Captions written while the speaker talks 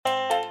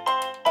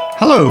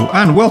Hello,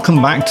 and welcome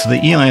back to the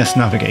EIS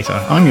Navigator.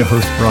 I'm your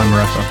host, Brian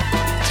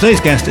Moretta. Today's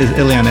guest is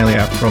Ilian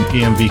Iliev from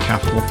EMV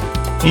Capital.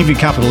 EMV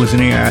Capital is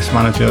an EIS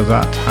manager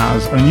that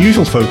has an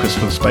unusual focus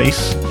for the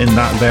space in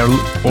that they're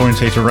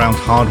orientated around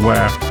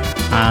hardware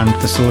and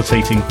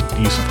facilitating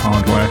the use of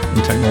hardware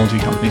in technology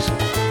companies.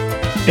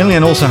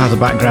 Ilian also has a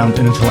background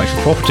in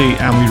intellectual property,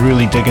 and we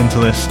really dig into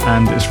this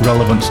and its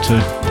relevance to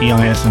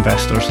EIS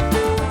investors.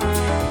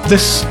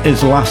 This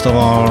is the last of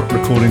our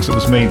recordings that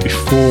was made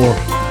before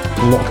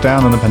the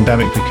lockdown and the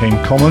pandemic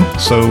became common,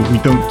 so we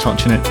don't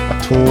touch on it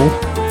at all,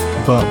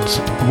 but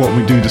what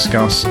we do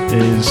discuss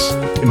is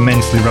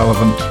immensely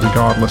relevant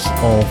regardless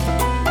of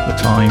the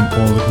time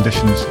or the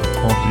conditions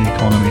of the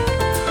economy.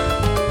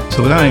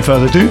 So without any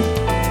further ado,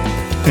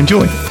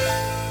 enjoy.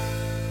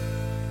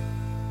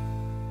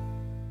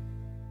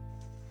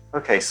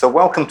 Okay, so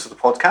welcome to the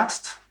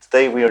podcast.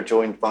 Today we are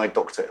joined by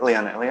Dr.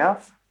 Ilian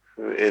Iliev,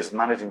 who is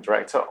Managing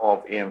Director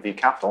of EMV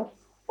Capital.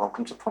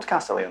 Welcome to the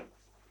podcast, Ilian.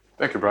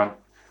 Thank you, Brian.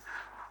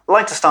 I'd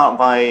like to start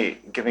by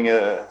giving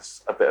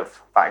us a bit of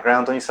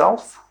background on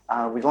yourself.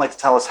 Would you like to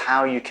tell us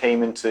how you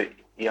came into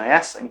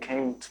EIS and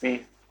came to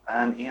be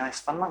an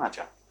EIS fund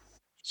manager?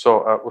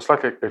 So it was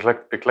like an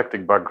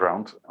eclectic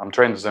background. I'm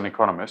trained as an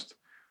economist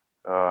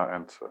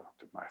and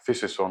did my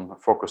thesis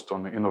focused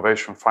on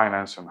innovation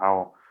finance and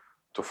how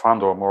to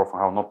fund, or more often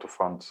how not to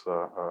fund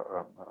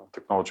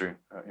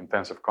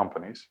technology-intensive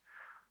companies.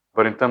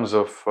 But in terms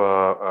of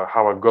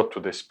how I got to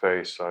this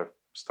space, I've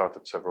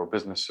started several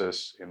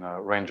businesses in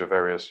a range of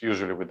areas,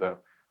 usually with an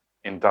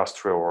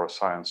industrial or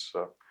science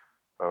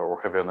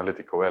or heavy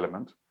analytical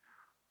element.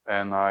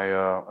 And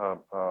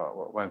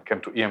when it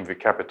came to EMV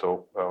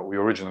Capital, we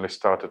originally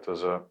started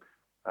as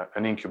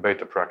an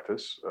incubator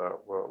practice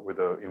with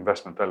an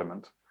investment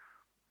element.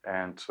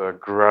 And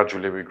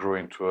gradually we grew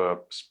into a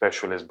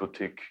specialist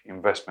boutique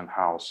investment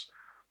house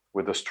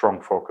with a strong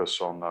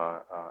focus on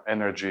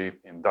energy,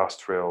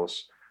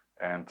 industrials,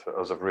 and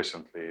as of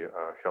recently,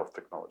 health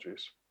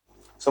technologies.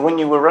 So when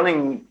you were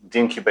running the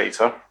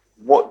incubator,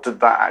 what did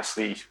that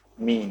actually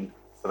mean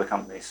for the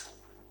companies?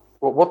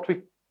 Well, what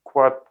we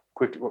quite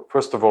quickly,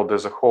 first of all,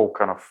 there's a whole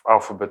kind of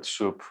alphabet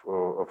soup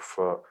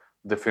of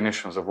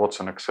definitions of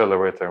what's an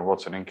accelerator and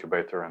what's an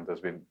incubator, and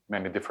there's been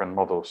many different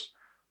models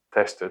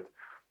tested.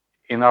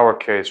 In our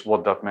case,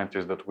 what that meant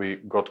is that we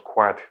got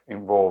quite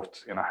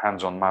involved in a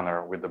hands-on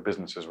manner with the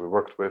businesses we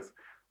worked with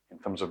in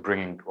terms of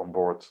bringing on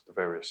board the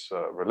various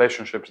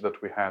relationships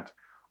that we had,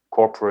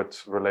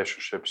 corporate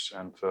relationships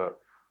and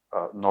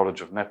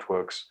knowledge of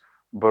networks,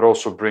 but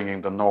also bringing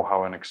the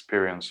know-how and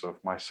experience of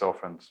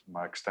myself and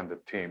my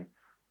extended team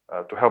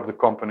to help the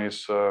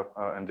companies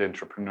and the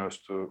entrepreneurs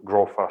to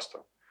grow faster.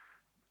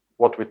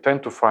 What we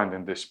tend to find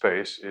in this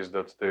space is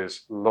that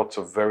there's lots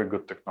of very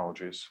good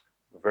technologies,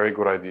 very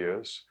good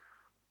ideas,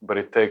 but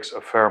it takes a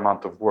fair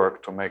amount of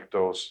work to make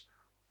those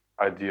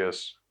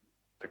ideas,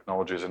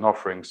 technologies and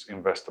offerings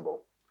investable.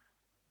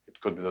 It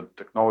could be that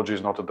technology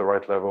is not at the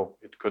right level.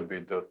 It could be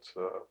that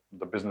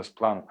the business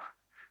plan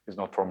is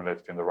not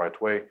formulated in the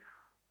right way.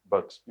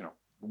 But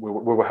we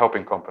were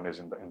helping companies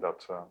in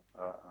that.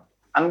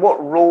 And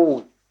what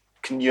role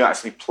can you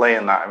actually play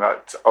in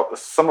that?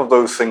 Some of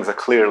those things are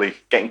clearly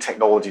getting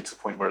technology to the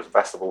point where it's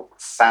investable.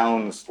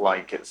 Sounds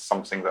like it's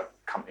something that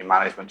company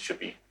management should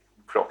be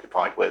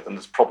preoccupied with, and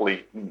there's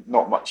probably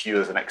not much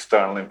you as an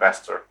external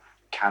investor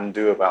can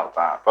do about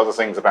that. Other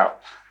things are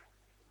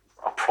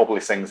probably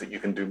things that you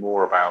can do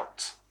more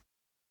about.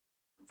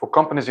 For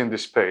companies in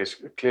this space,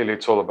 clearly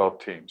it's all about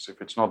teams.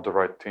 If it's not the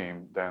right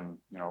team, then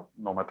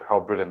no matter how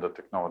brilliant the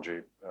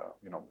technology,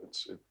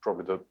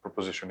 probably the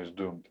proposition is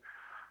doomed.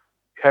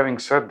 Having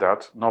said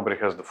that, nobody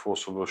has the full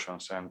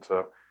solutions, and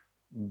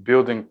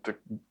building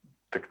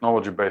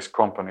technology-based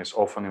companies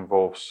often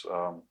involves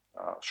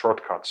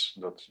shortcuts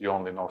that you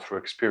only know through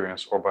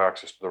experience or by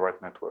access to the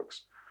right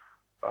networks.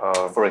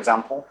 For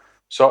example?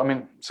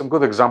 So, some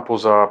good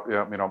examples are,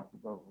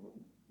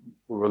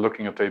 we were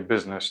looking at a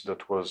business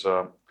that was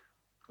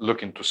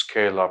looking to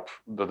scale up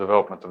the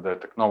development of their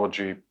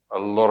technology. A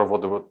lot of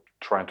what they were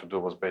trying to do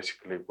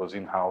was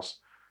in-house.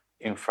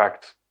 In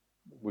fact,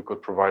 we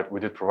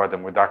did provide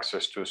them with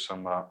access to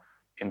some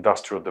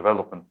industrial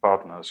development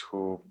partners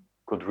who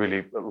could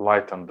really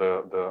lighten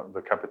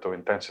the capital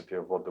intensity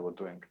of what they were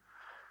doing.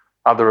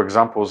 Other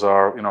examples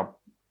are,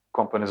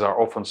 companies are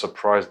often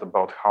surprised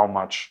about how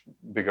much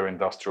bigger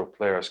industrial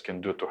players can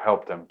do to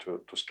help them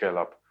to scale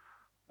up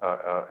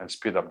and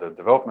speed up their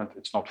development.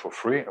 It's not for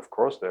free, of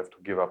course, they have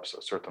to give up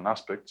certain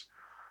aspects.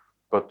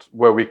 But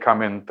where we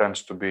come in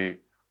tends to be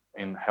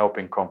in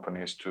helping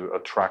companies to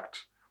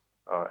attract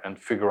and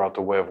figure out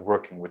a way of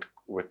working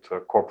with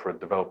corporate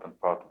development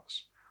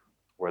partners,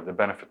 where they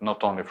benefit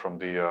not only from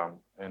the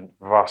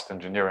vast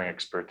engineering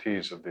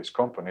expertise of these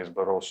companies,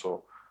 but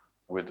also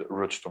with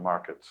routes to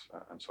market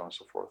and so on and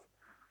so forth.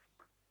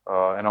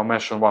 And I'll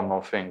mention one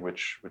more thing,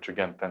 which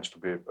again tends to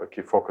be a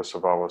key focus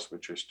of ours,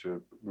 which is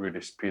to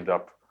really speed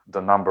up the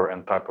number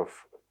and type of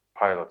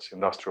pilots,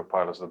 industrial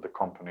pilots that the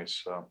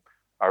companies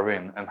are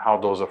in, and how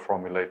those are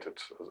formulated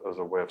as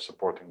a way of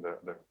supporting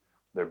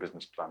their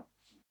business plan.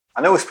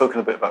 I know we've spoken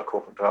a bit about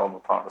corporate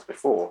development partners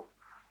before.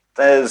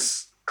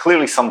 There's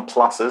clearly some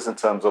pluses in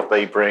terms of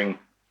they bring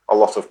a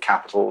lot of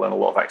capital and a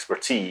lot of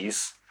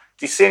expertise.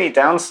 Do you see any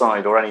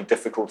downside or any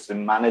difficulties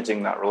in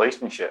managing that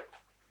relationship?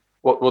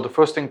 Well, the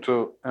first thing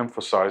to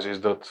emphasize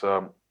is that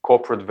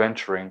corporate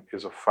venturing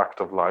is a fact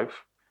of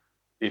life.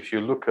 If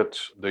you look at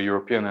the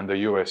European and the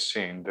US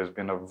scene, there's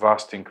been a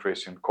vast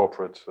increase in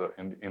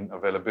in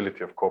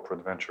availability of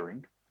corporate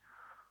venturing.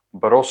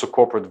 But also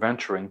corporate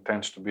venturing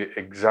tends to be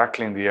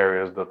exactly in the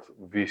areas that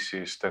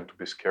VCs tend to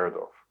be scared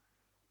of,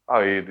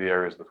 i.e. the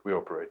areas that we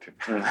operate in,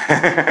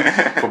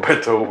 for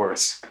better or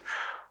worse.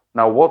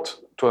 Now,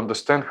 to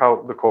understand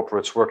how the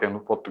corporates work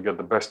and what to get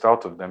the best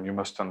out of them, you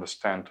must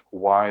understand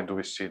why do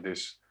we see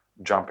this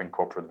jump in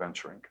corporate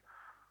venturing.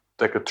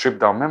 Take a trip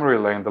down memory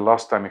lane. The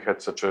last time we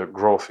had such a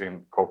growth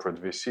in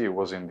corporate VC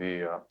was in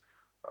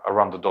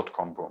around the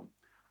dot-com boom.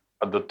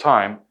 At the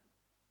time,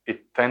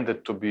 it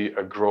tended to be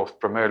a growth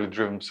primarily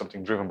driven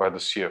by the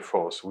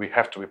CFOs. We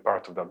have to be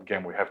part of that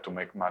game. We have to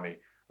make money.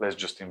 Let's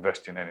just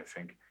invest in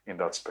anything in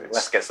that space.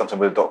 Let's get something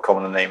with .com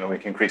in the name and we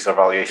can increase our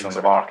valuation on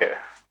the market.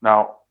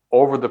 Now,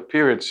 over the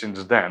period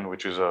since then,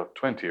 which is a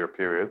 20-year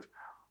period,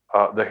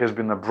 there has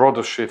been a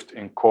broader shift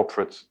in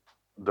corporate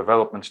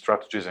development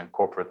strategies and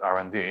corporate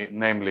R&D,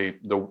 namely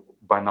the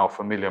by now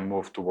familiar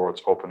move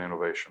towards open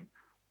innovation.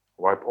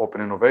 Why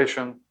open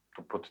innovation?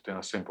 To put it in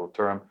a simple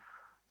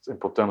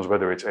terms,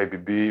 whether it's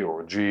ABB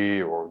or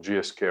GE or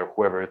GSK or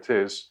whoever it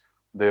is,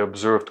 they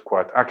observed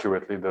quite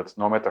accurately that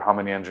no matter how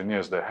many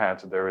engineers they had,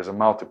 there is a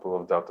multiple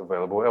of that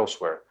available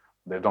elsewhere.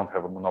 They don't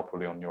have a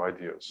monopoly on new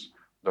ideas.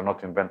 The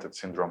not invented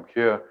syndrome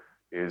here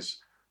is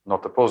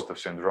not a positive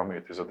syndrome,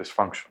 it is a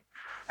dysfunction.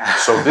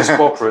 So these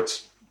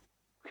corporates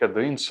had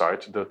the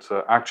insight that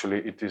actually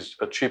it is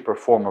a cheaper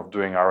form of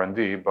doing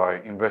R&D by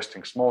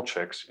investing small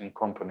checks in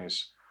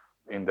companies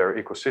in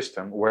their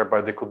ecosystem, whereby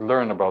they could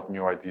learn about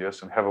new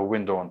ideas and have a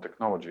window on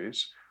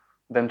technologies,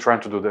 than trying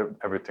to do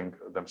everything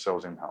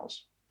themselves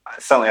in-house.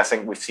 Certainly, I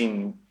think we've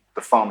seen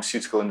the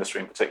pharmaceutical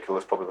industry in particular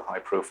is probably the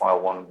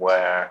high-profile one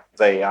where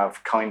they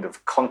have kind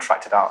of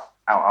contracted out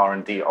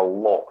R&D a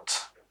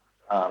lot,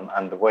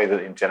 and the way that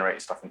it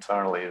generates stuff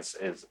internally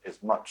is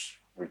much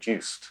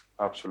reduced.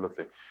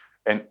 Absolutely.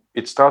 And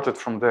it started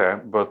from there,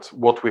 but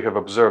what we have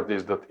observed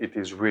is that it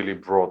is really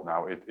broad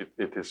now.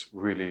 It is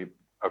really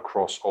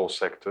across all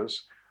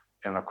sectors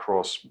and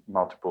across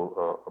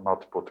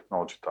multiple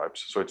technology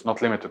types. So it's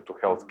not limited to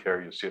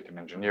healthcare. You see it in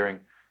engineering,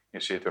 you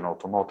see it in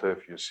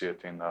automotive, you see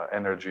it in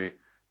energy,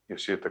 you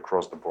see it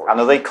across the board. And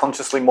are they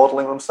consciously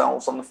modeling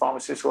themselves on the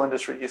pharmaceutical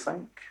industry, do you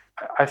think?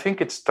 I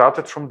think it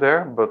started from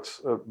there, but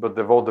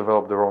they've all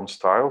developed their own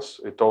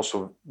styles. It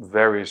also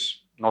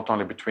varies not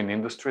only between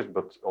industries,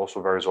 but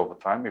also varies over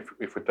time.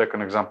 If we take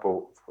an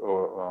example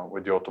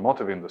with the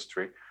automotive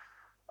industry,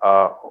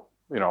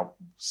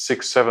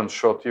 6-7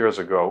 short years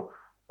ago,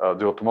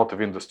 the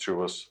automotive industry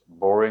was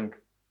boring,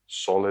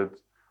 solid,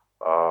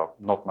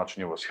 not much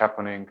new was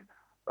happening.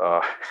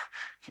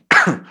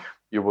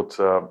 You would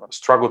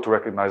struggle to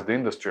recognize the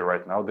industry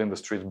right now. The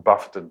industry is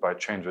buffeted by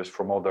changes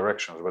from all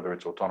directions, whether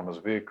it's autonomous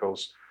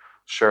vehicles,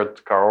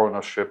 shared car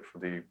ownership,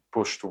 the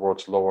push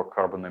towards lower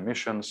carbon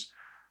emissions.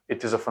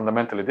 It is a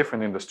fundamentally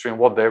different industry, and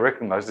what they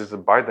recognize is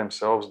that by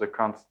themselves they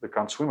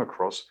can't swim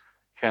across.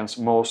 Hence,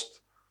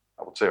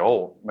 I would say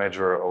all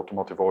major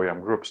automotive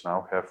OEM groups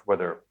now have,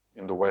 whether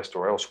in the West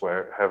or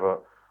elsewhere, have a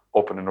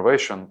open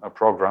innovation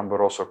program, but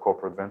also a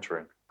corporate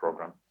venturing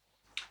program.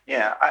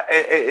 Yeah,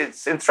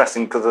 it's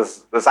interesting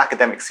because there's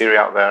academic theory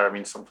out there. I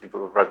mean, some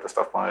people have read the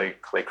stuff by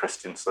Clay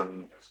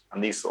Christensen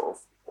and these sort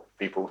of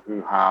people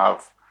who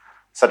have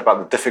said about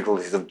the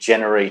difficulties of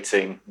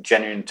generating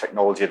genuine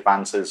technology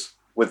advances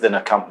within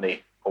a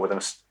company or within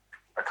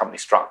a company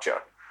structure.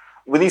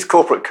 When these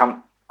corporate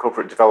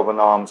development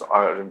arms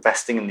are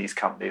investing in these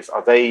companies,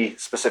 are they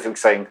specifically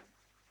saying,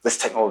 this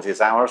technology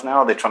is ours now?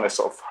 Are they trying to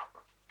sort of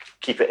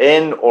keep it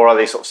in? Or are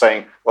they sort of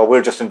saying, well,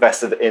 we're just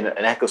invested in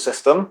an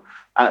ecosystem,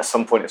 and at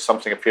some point if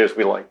something appears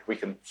we like, we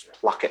can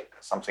pluck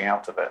something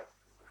out of it?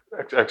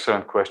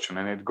 Excellent question.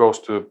 And it goes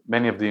to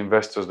many of the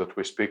investors that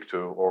we speak to,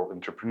 or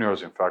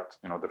entrepreneurs, in fact,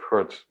 they've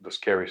heard the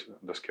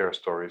scary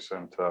stories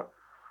and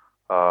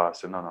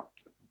say, no,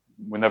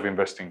 we're never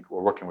investing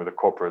or working with a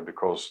corporate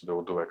because they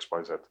will do X,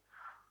 Y, Z.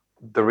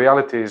 The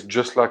reality is,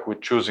 just like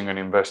with choosing an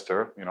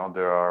investor,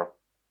 there are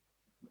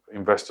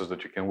investors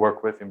that you can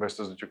work with,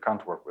 investors that you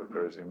can't work with.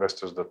 There is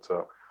investors that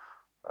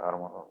I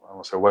don't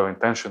want to say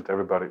well-intentioned.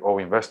 All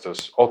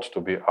investors ought to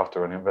be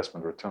after an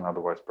investment return.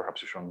 Otherwise,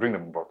 perhaps you shouldn't bring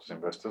them aboard as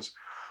investors.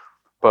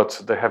 But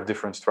they have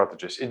different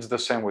strategies. It's the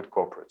same with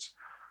corporates.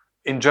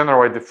 In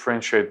general, I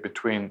differentiate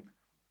between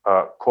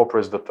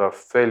corporates that are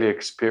fairly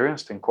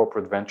experienced in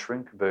corporate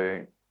venturing.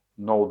 They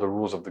know the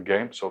rules of the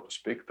game, so to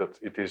speak, that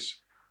it is,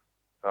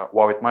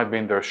 while it might be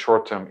in their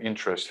short-term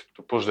interest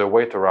to push their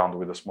weight around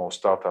with a small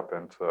startup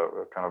and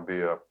kind of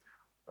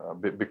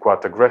be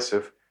quite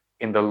aggressive,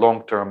 in the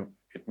long term,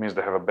 it means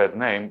they have a bad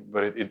name,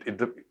 but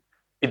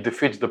it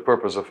defeats the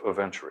purpose of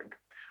venturing.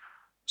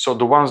 So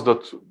the ones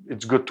that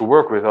it's good to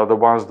work with are the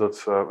ones that,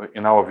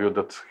 in our view,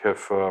 that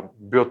have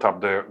built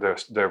up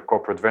their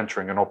corporate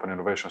venturing and open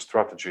innovation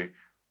strategy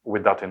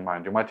with that in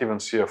mind. You might even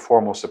see a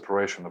formal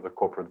separation of the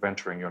corporate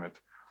venturing unit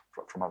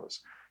from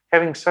others.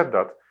 Having said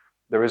that,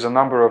 there is a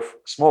number of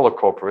smaller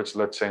corporates,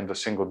 let's say in the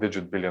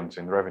single-digit billions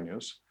in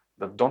revenues,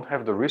 that don't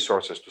have the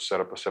resources to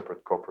set up a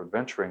separate corporate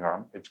venturing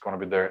arm. It's going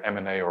to be their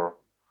M&A or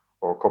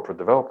corporate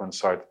development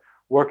side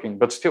working,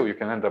 but still you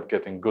can end up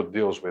getting good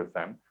deals with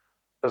them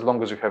as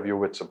long as you have your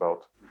wits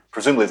about.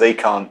 Presumably they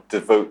can't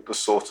devote the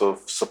sort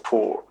of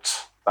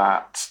support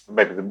that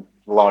maybe the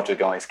larger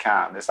guys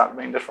can. Is that the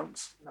main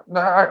difference?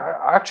 No,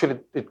 actually,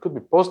 it could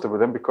be positive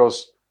with them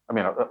because, I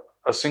mean,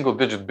 a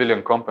single-digit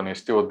billion company is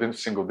still a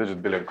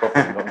single-digit billion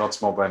company, not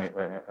small by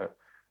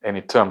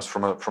any terms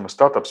from a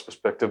startup's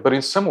perspective. But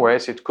in some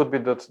ways, it could be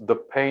that the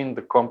pain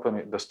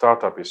the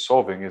startup is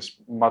solving is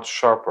much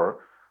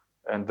sharper,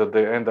 and that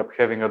they end up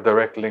having a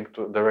direct line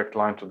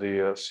to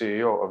the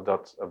CEO of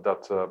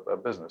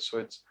that business.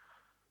 So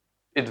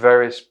it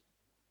varies.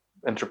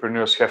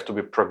 Entrepreneurs have to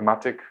be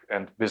pragmatic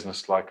and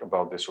business-like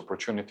about these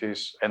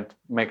opportunities and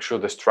make sure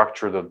they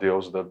structure the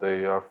deals that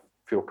they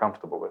feel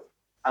comfortable with.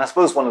 And I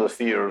suppose one of the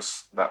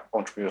fears that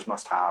entrepreneurs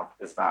must have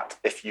is that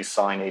if you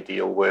sign a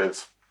deal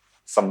with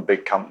some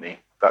big company,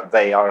 that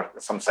they are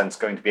in some sense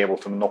going to be able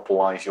to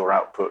monopolize your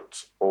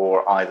output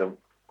or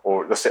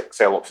the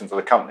sale options of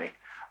the company.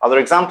 Are there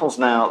examples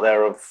now out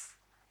there of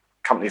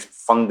companies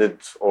funded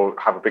or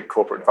have a big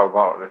corporate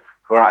development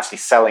who are actually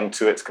selling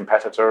to its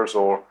competitors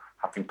or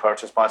have been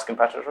purchased by its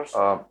competitors?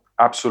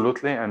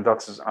 Absolutely, and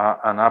that's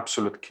an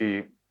absolute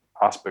key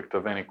aspect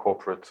of any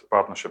corporate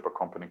partnership a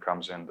company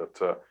comes in,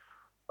 that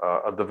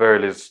at the very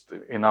least,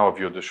 in our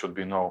view, there should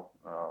be no,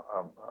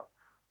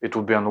 it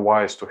would be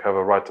unwise to have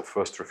a right of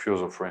first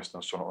refusal, for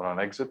instance, on an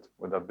exit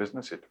with that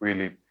business.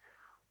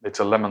 It's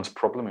a lemon's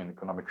problem in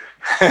economic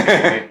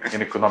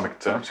in economic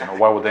terms.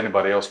 Why would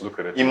anybody else look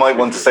at it? You might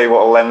want to say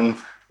what a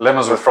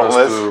lemons refers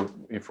to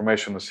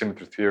information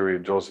asymmetry theory,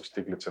 Joseph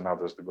Stiglitz and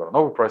others that got an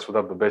overprice for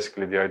that. But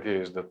basically, the idea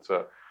is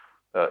that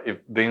if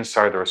the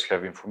insiders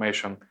have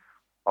information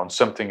on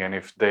something and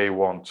if they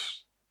won't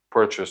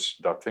purchase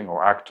that thing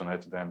or act on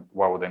it, then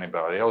why would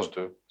anybody else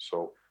do?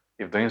 So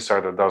if the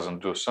insider doesn't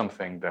do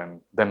something,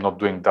 then them not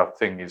doing that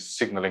thing is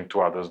signaling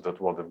to others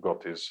that what they've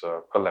got is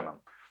a lemon.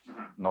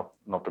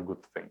 Not a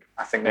good thing.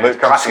 I think the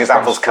classic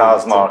example is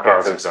cars market.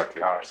 Cars, exactly.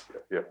 Cars.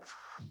 Yeah.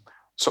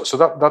 So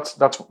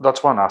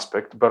that's one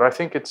aspect. But I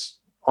think it's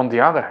on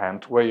the other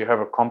hand, where you have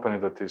a company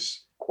that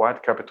is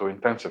quite capital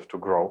intensive to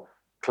grow,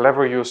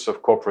 clever use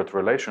of corporate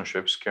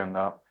relationships can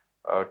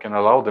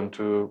allow them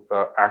to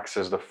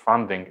access the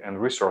funding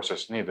and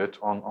resources needed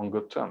on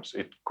good terms.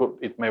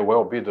 It may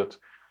well be that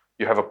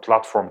you have a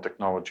platform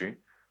technology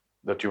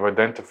that you've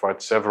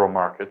identified several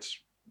markets.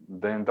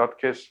 Then in that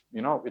case,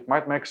 it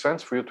might make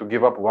sense for you to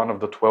give up one of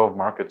the 12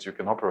 markets you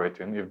can operate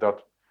in if that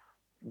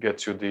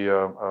gets you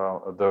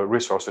the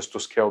resources to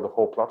scale the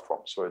whole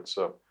platform. So it's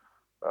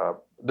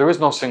there is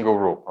no single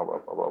rule,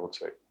 I would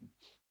say.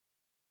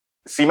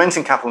 So you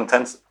mentioned capital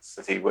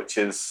intensity, which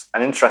is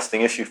an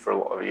interesting issue for a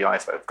lot of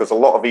EIS, because a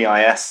lot of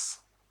EIS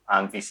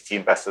and VCT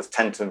investors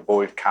tend to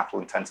avoid capital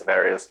intensive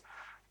areas,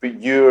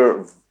 but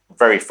you're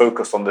very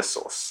focused on this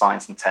sort of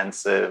science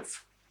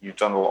intensive. You've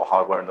done a lot of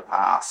hardware in the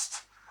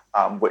past,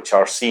 which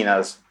are seen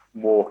as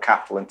more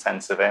capital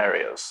intensive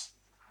areas.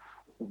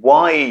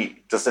 Why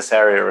does this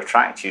area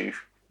attract you,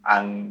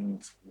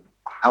 and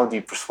how do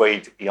you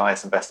persuade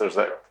EIS investors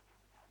that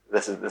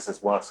this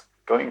is worth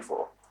going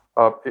for?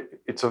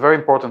 It's a very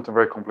important and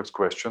very complex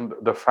question.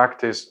 The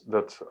fact is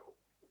that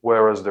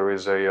whereas there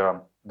is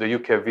the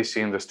UK VC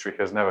industry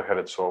has never had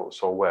it so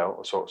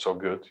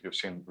good. You've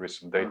seen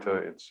recent data.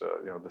 Mm-hmm. It's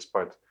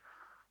despite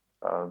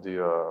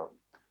the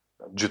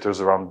jitters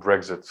around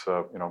Brexit,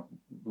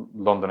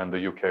 London and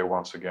the UK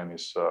once again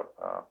is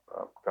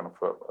kind of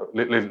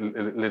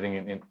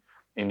leading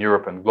in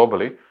Europe and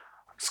globally.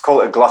 Let's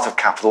call it a glut of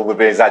capital would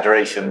be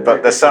exaggeration,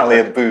 but there's certainly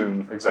a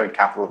boom in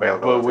capital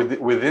availability.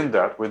 But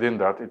within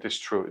that, it is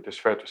true. It is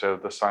fair to say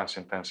that the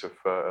science-intensive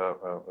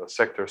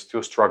sector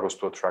still struggles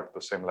to attract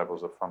the same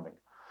levels of funding.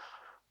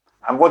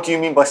 And what do you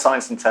mean by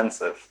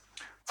science-intensive?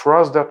 For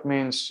us, that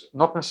means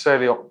not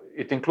necessarily,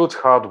 it includes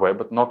hardware,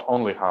 but not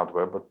only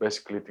hardware, but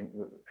basically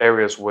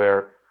areas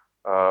where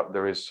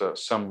there is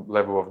some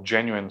level of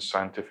genuine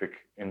scientific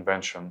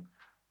invention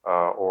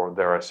or,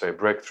 dare I say,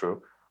 breakthrough.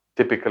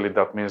 Typically,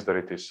 that means that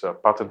it is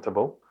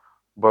patentable,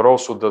 but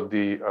also that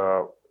the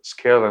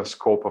scale and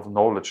scope of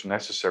knowledge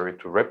necessary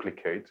to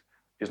replicate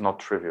is not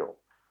trivial.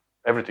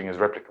 Everything is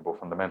replicable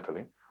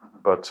fundamentally,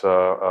 but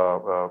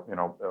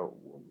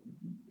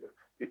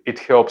it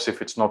helps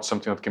if it's not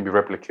something that can be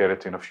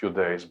replicated in a few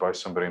days by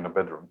somebody in a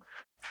bedroom.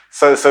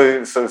 So is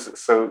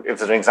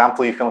there an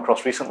example you've come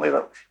across recently?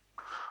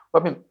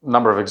 A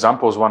number of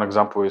examples. One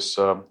example is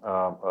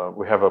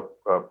we have a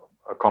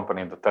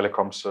company in the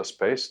telecoms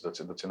space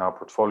that's in our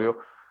portfolio.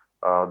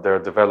 They're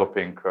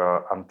developing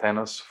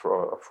antennas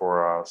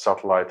for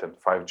satellite and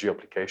 5G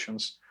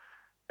applications,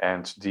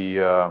 and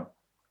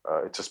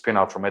it's a spin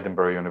out from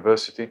Edinburgh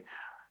University.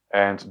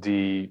 And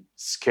the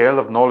scale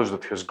of knowledge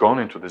that has gone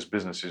into this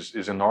business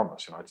is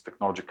enormous. It's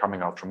technology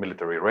coming out from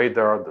military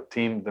radar. The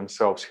team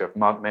themselves have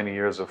many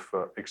years of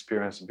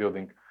experience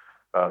building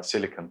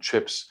silicon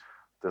chips.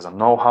 There's a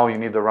know-how you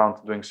need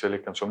around doing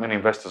silicon. So many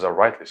investors are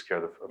rightly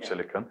scared of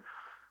silicon.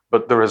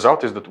 But the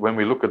result is that when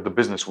we look at the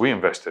business we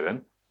invested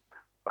in,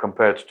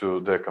 compared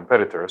to their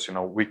competitors,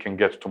 we can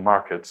get to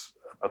market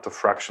at a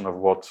fraction of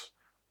what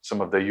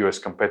some of the US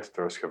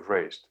competitors have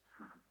raised.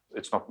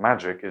 It's not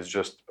magic, it's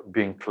just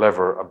being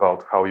clever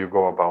about how you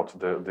go about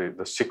the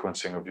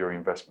sequencing of your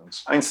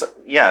investments. I mean,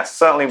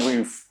 certainly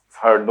we've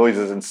heard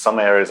noises in some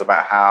areas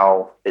about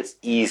how it's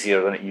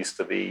easier than it used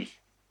to be,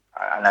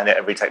 and then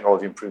every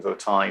technology improves over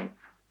time,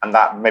 and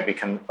that maybe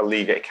can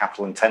alleviate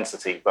capital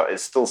intensity, but it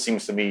still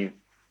seems to me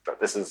that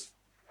this is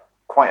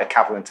quite a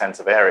capital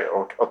intensive area,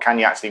 or can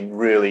you actually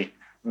really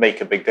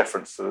make a big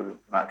difference to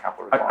that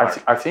capital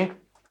required? I think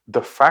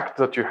the fact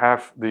that you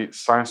have the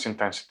science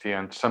intensity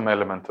and some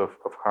element of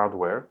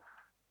hardware,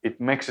 it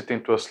makes it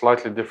into a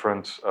slightly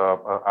different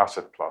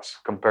asset class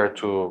compared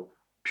to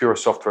pure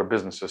software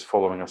businesses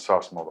following a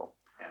SaaS model.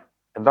 Yeah.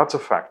 And that's a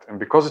fact. And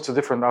because it's a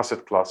different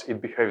asset class,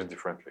 it behaves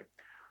differently.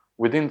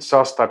 Within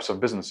SaaS types of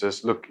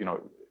businesses, look,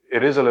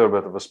 it is a little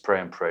bit of a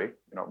spray and pray,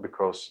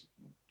 because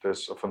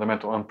there's a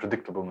fundamental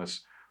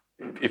unpredictableness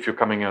if you're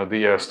coming in at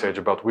the early stage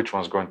about which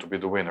one's going to be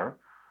the winner.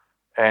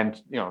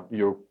 And,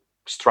 your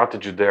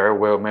strategy there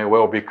may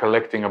well be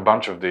collecting a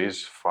bunch of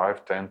these,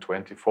 5, 10,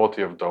 20,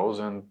 40 of those,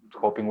 and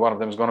hoping one of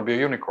them is going to be a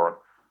unicorn.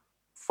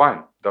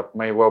 Fine, that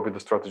may well be the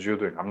strategy you're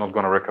doing. I'm not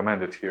going to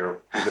recommend it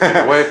here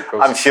either way.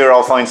 Because I'm sure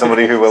I'll find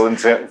somebody who will in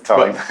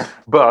time.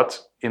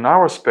 But in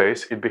our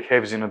space, it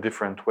behaves in a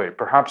different way.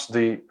 Perhaps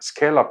the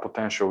scale-up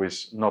potential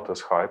is not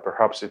as high.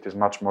 Perhaps it is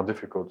much more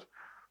difficult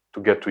to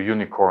get to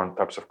unicorn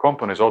types of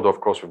companies. Although, of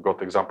course, we've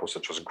got examples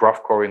such as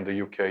GraphCore in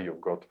the UK. You've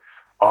got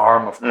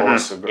ARM, of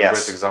course, a great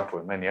example,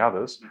 and many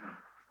others.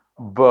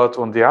 But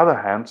on the other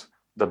hand,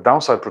 the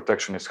downside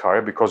protection is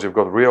higher because you've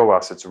got real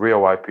assets,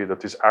 real IP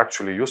that is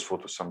actually useful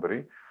to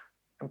somebody.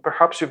 And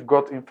perhaps you've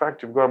got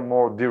a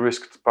more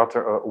de-risked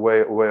pattern,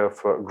 way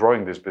of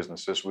growing these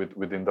businesses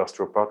with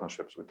industrial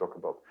partnerships we talk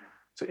about.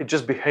 So it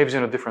just behaves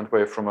in a different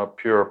way from a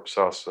pure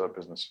SaaS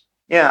business.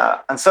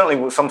 Yeah, and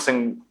certainly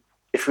something,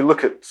 if we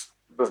look at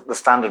the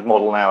standard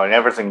model now, and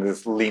everything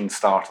is lean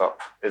startup,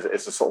 is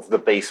a sort of the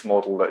base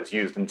model that is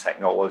used in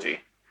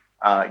technology,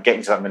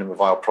 getting to that minimum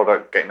viable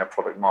product, getting that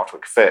product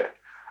market fit.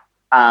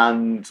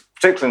 And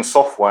particularly in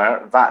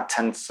software, that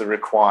tends to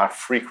require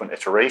frequent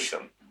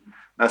iteration.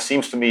 Now, it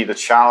seems to me the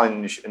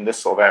challenge in this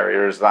sort of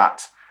area is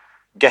that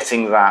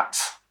getting that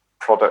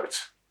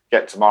product,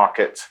 get to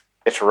market,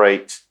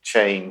 iterate,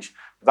 change,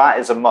 that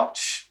is a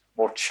much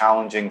more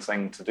challenging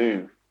thing to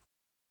do.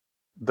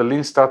 The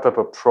lean startup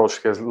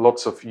approach has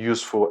lots of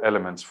useful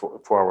elements for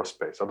our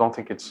space. I don't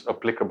think it's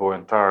applicable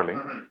entirely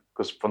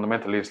because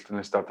fundamentally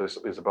lean startup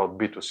is about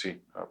B2C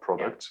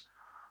products.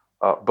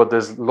 But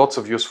there's lots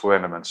of useful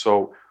elements.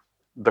 So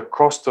the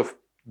cost of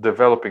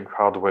developing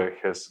hardware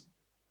has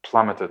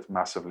plummeted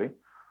massively.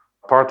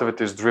 Part of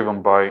it is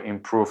driven by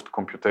improved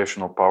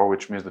computational power,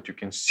 which means that you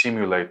can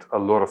simulate a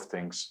lot of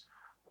things,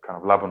 kind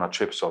of lab on a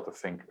chip sort of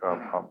thing,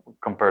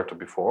 compared to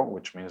before,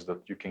 which means that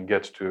you can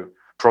get to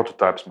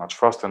prototypes much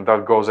faster. And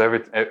that goes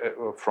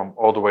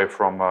all the way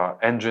from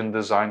engine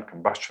design,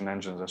 combustion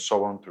engines and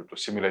so on, through to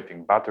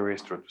simulating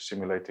batteries, through to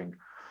simulating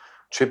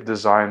chip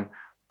design.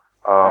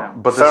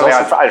 But certainly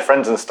I had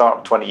friends in the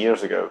startup 20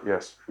 years ago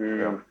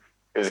who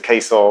it was a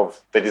case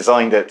of they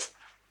designed it,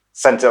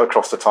 sent it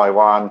across to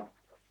Taiwan,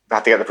 they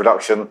had to get the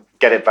production,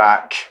 get it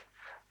back,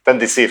 then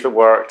they see if it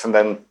worked, and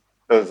then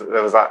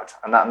there was that.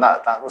 And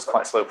that was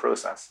quite a slow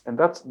process. And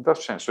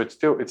that's changed. So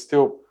it's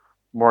still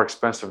more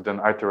expensive than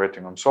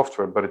iterating on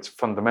software, but it's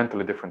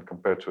fundamentally different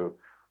compared to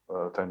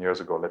 10 years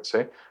ago, let's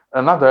say.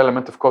 Another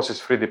element, of course, is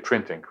 3D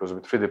printing, because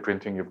with 3D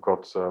printing, you've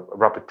got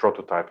rapid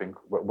prototyping,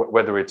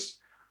 whether it's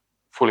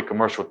fully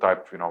commercial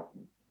type,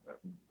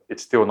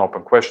 it's still an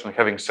open question.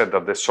 Having said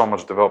that, there's so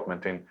much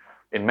development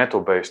in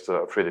metal-based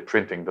 3D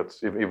printing that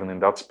even in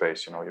that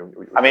space,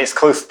 I mean, it's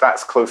close.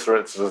 That's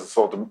closer to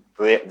sort of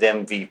the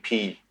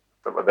MVP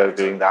that they're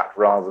doing that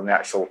rather than the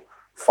actual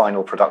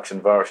final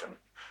production version.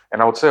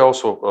 And I would say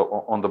also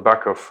on the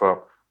back of,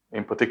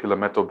 in particular,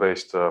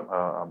 metal-based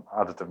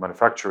additive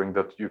manufacturing,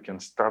 that you can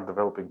start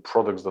developing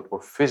products that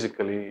were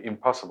physically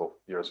impossible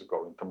years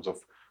ago in terms of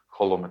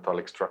hollow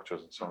metallic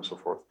structures and so on and so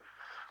forth.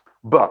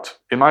 But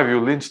in my view,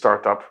 lean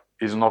startup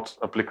is not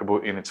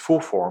applicable in its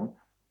full form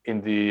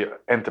in the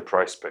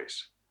enterprise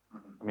space.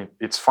 I mean,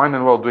 it's fine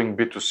and well doing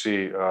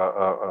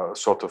B2C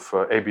sort of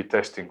A/B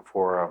testing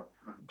for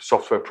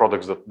software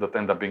products that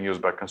end up being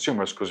used by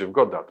consumers, because you've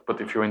got that.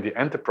 But if you're in the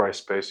enterprise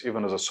space,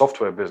 even as a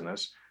software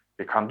business,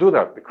 you can't do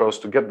that, because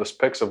to get the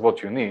specs of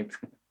what you need,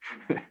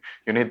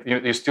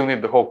 you still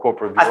need the whole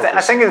corporate bureaucracy.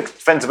 I think it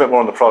depends a bit more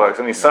on the product.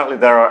 I mean, certainly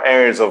there are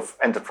areas of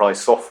enterprise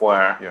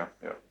software.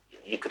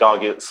 You could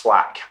argue that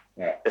Slack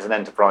is an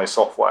enterprise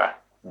software,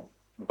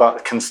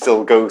 but can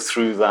still go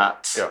through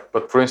that. Yeah,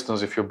 but for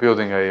instance, if you're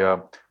building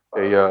a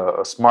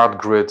a smart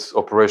grid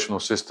operational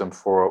system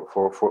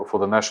for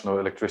the national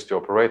electricity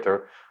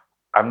operator,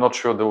 I'm not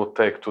sure they would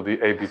take to the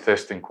A/B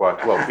testing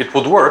quite well. It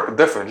would work,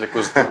 definitely,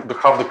 because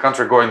half the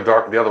country going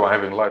dark, the other one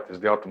having light is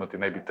the ultimate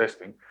in A/B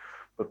testing.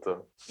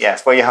 But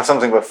yes, where you have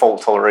something where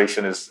fault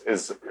toleration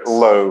is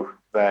low,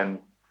 then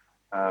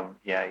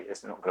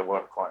it's not going to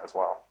work quite as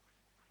well.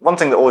 One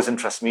thing that always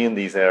interests me in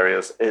these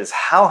areas is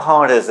how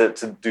hard is it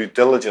to do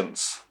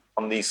diligence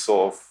on these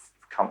sort of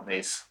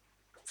companies,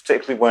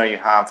 particularly where you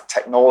have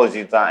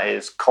technology that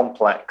is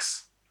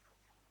complex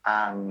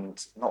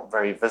and not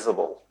very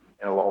visible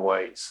in a lot of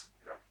ways.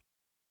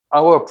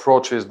 Our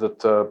approach is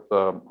that,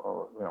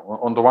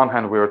 on the one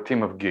hand, we're a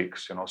team of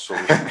geeks, so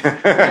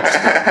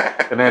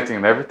in anything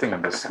and everything,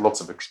 and there's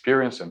lots of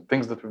experience and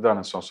things that we've done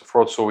and so on and so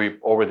forth. So we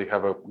already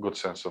have a good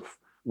sense of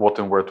what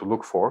and where to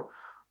look for.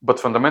 But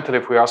fundamentally,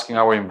 if we're asking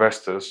our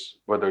investors,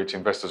 whether it's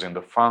investors in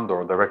the fund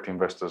or direct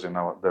investors in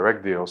our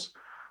direct deals,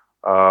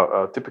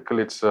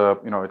 typically it's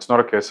not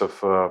a case of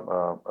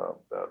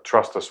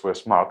trust us, we're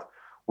smart.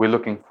 We're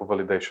looking for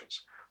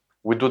validations.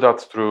 We do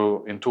that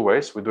in two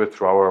ways. We do it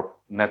through our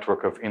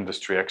network of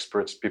industry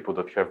experts, people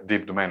that have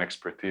deep domain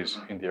expertise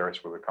in the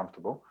areas where we're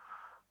comfortable.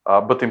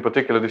 But in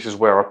particular, this is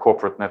where our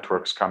corporate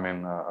networks come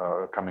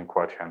in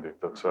quite handy.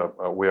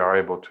 That we are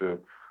able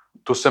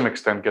to some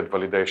extent, get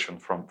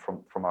validation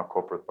from our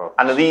corporate partners.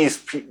 And are these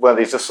people where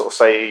they just sort of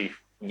say,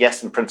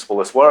 yes, in principle,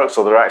 this works,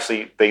 or they're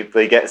actually,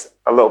 they get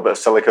a little bit of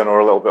silicon or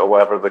a little bit of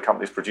whatever the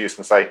company's produced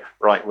and say,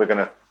 right, we're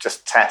going to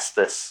just test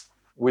this?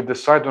 We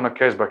decide on a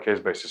case-by-case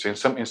basis.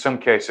 In some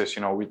cases,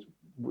 we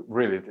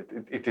really,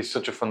 it is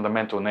such a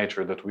fundamental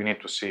nature that we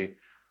need to see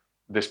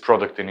this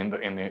product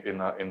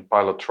in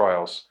pilot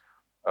trials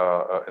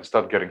and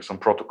start getting some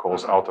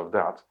protocols out of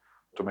that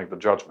to make the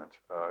judgment.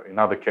 In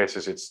other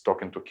cases, it's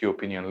talking to key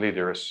opinion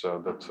leaders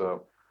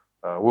that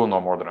will know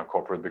more than a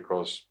corporate,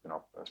 because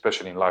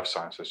especially in life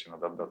sciences,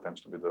 that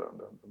tends to be the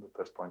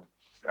test point.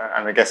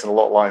 And I guess in a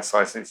lot of life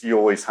sciences, you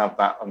always have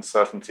that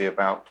uncertainty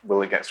about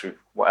will it get through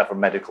whatever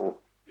medical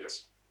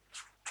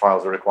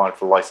trials are required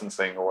for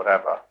licensing or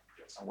whatever,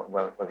 and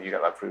whether you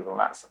get that approval.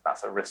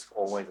 That's a risk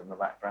always in the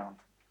background.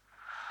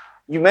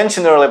 You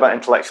mentioned earlier about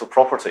intellectual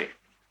property.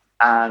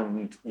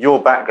 And your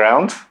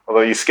background,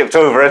 although you skipped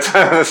over it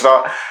at the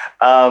start,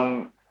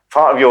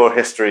 part of your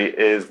history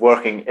is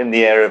working in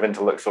the area of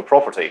intellectual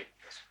property.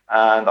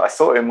 And I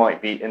thought it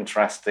might be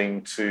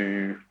interesting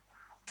to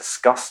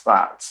discuss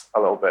that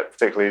a little bit,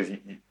 particularly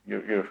as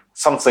you're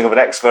something of an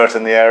expert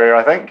in the area,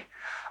 I think.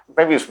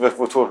 Maybe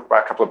we'll talk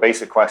about a couple of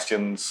basic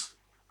questions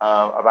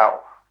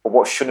about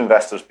what should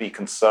investors be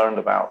concerned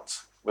about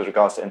with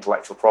regards to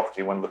intellectual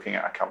property when looking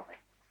at a company.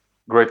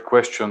 Great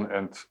question,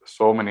 and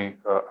so many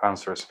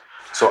answers.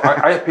 So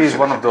IP is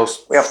one of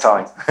those... We have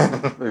time.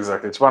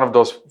 Exactly. It's one of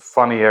those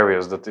funny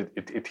areas that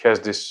it has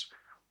this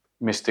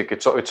mystic.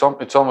 It's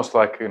almost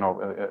like,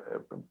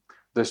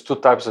 there's two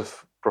types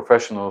of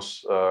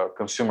professionals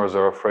consumers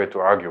are afraid to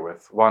argue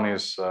with. One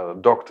is your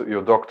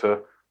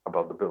doctor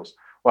about the bills.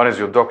 One is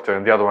your doctor,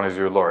 and the other one is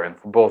your lawyer. And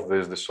for both,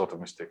 there's this sort of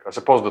mistake. I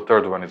suppose the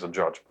third one is a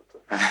judge.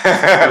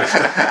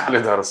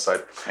 Leave that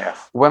aside. Yeah.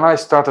 When I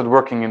started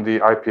working in the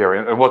IP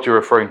area, and what you're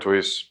referring to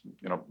is,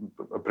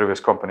 a previous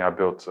company I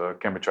built,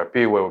 Cambridge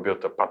IP, where we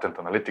built a patent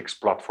analytics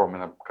platform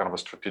and a kind of a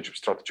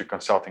strategic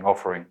consulting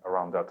offering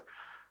around that.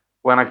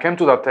 When I came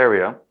to that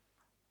area,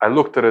 I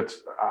looked at it.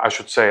 I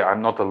should say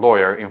I'm not a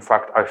lawyer. In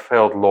fact, I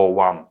failed Law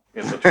 1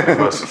 in that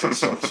university,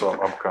 so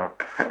I'm kind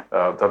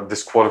of that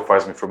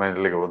disqualifies me from any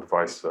legal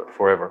advice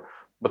forever.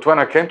 But when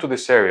I came to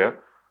this area,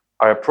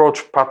 I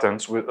approached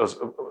patents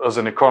as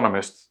an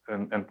economist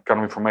and kind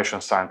of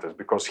information scientist,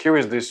 because here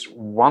is this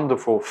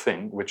wonderful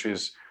thing, which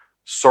is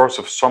source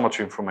of so much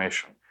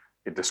information.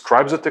 It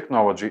describes the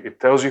technology, it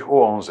tells you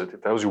who owns it,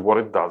 it tells you what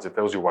it does, it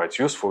tells you why it's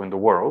useful in the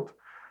world,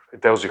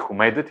 it tells you who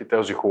made it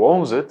tells you who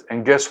owns it,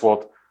 and guess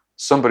what?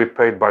 Somebody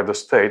paid by the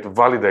state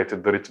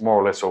validated that it's more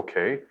or less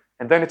okay,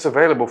 and then it's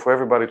available for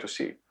everybody to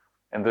see.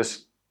 And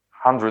there's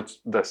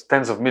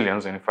tens of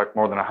millions, and in fact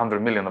more than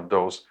 100 million of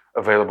those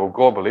available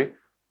globally,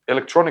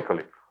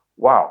 electronically.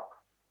 Wow.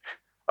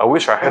 I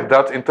wish I had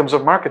that in terms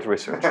of market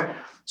research.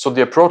 So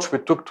the approach we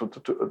took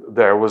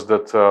there was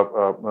that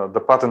the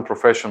patent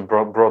profession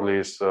broadly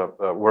is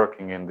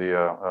working in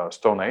the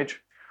Stone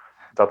Age.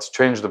 That's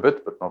changed a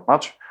bit, but not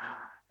much.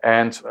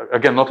 And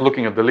again, not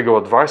looking at the legal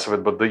advice of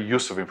it, but the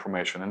use of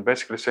information, and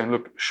basically saying,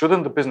 look,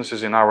 shouldn't the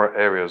businesses in our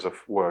areas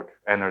of work,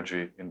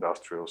 energy,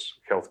 industrials,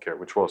 healthcare,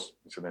 which was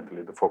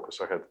incidentally the focus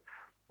I had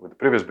with the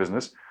previous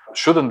business,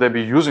 shouldn't they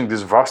be using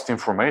this vast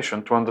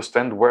information to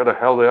understand where the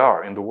hell they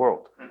are in the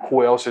world?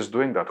 Who else is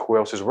doing that? Who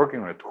else is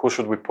working on it? Who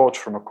should we poach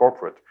from a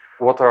corporate?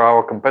 What are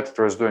our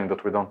competitors doing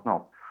that we don't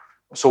know?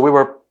 So we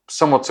were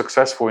somewhat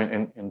successful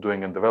in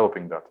doing and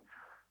developing that.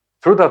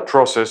 Through that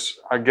process,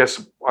 I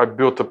guess I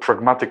built a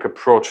pragmatic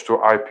approach to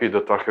IP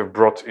that I have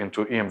brought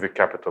into EMV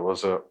Capital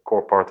as a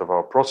core part of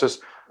our process.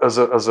 As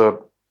a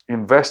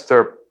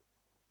investor,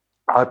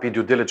 IP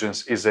due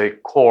diligence is a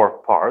core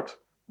part,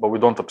 but we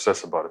don't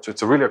obsess about it. So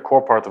it's really a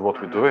core part of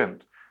what we do,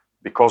 and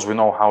because we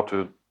know how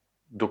to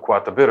do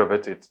quite a bit of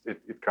it,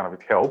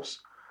 it helps.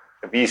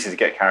 It'd be easy to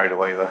get carried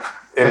away, though.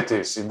 It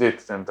is indeed,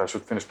 and I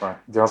should finish the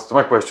answer to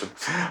my question.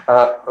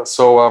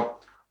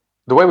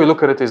 The way we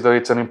look at it is that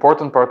it's an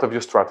important part of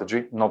your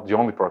strategy, not the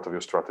only part of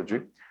your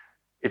strategy.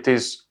 It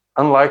is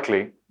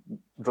unlikely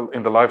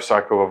in the life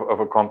cycle of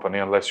a company,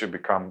 unless you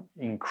become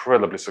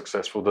incredibly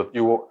successful, that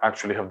you will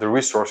actually have the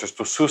resources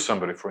to sue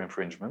somebody for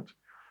infringement.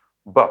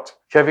 But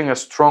having a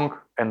strong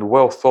and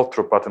well thought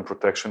through patent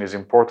protection is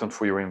important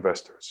for your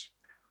investors.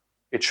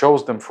 It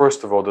shows them,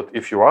 first of all, that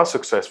if you are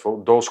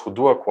successful, those who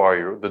do acquire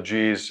you, the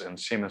Gs and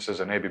Siemenses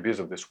and ABBs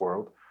of this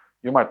world,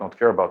 you might not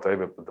care about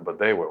ABB, but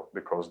they will,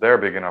 because they're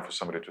big enough for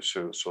somebody to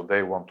sue. So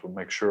they want to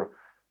make sure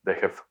they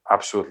have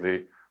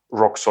absolutely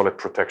rock solid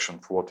protection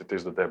for what it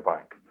is that they're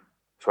buying.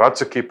 So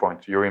that's a key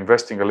point. You're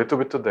investing a little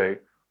bit today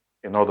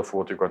in order for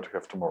what you're going to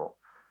have tomorrow.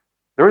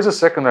 There is a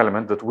second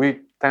element that we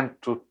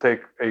tend to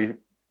take a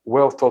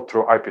well thought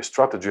through IP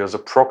strategy as a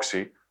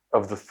proxy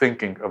of the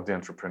thinking of the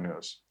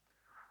entrepreneurs.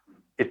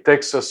 It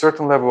takes a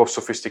certain level of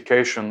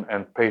sophistication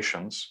and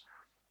patience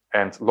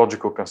and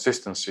logical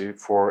consistency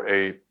for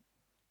a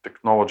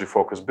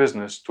technology-focused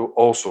business to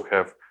also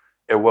have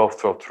a well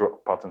thought through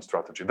patent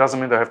strategy. It doesn't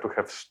mean they have to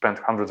have spent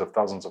hundreds of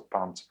thousands of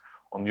pounds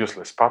on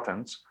useless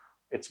patents.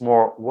 It's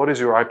more, what is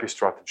your IP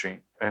strategy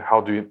and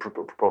how do you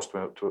propose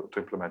to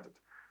implement it?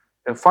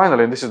 And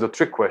finally, and this is the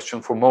trick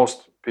question, for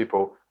most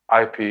people,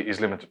 IP is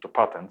limited to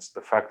patents.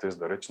 The fact is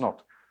that it's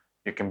not.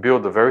 You can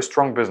build a very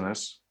strong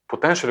business,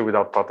 potentially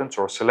without patents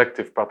or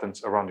selective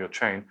patents around your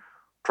chain,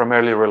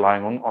 primarily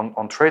relying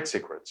on trade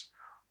secrets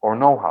or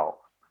know-how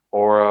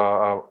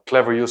or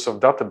clever use of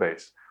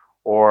database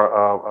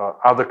or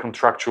other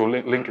contractual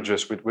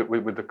linkages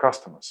with the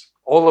customers.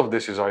 All of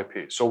this is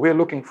IP. So we're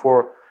looking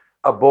for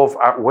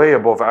way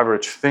above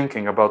average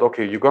thinking about,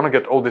 okay, you're going to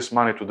get all this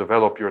money to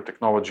develop your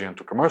technology and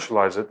to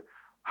commercialize it.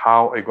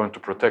 How are you going to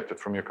protect it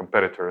from your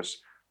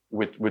competitors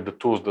with the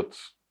tools that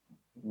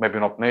maybe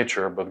not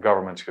nature, but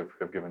governments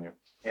have given you?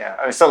 Yeah,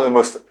 I mean, some of the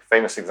most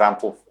famous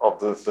example of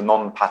the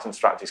non-patent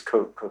strategy is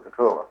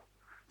Coca-Cola.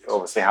 They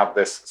obviously have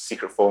this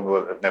secret formula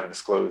that they've never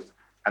disclosed,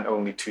 and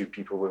only 2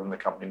 people within the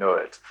company know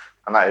it.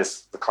 And that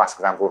is the classic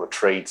example of a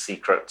trade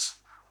secret.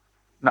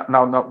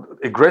 Now,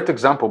 a great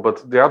example,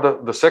 but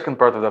the second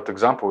part of that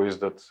example is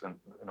that, and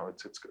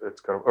it's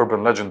kind of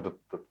urban legend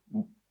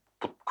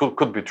that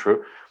could be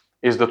true,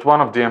 is that one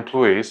of the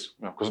employees,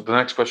 because the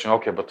next question,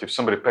 okay, but if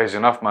somebody pays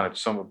enough money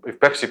if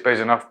Pepsi pays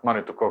enough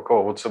money to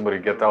Coca-Cola, would somebody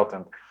get out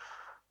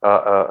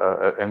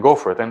and go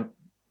for it? And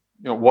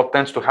what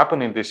tends to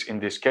happen in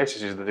these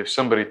cases is that if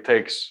somebody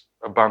takes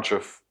a bunch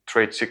of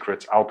trade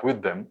secrets out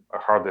with them, a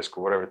hard disk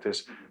or whatever it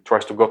is,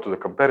 tries to go to the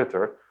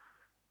competitor,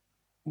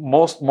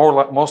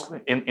 mostly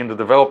in the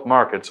developed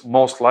markets,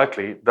 most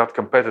likely that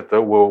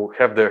competitor will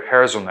have their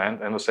hairs on end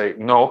and will say,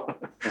 no,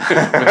 we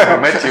never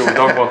met you, we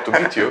don't want to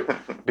meet you,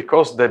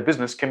 because their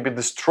business can be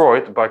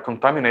destroyed by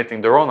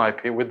contaminating their own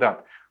IP with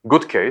that.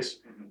 Good case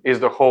is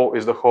the whole.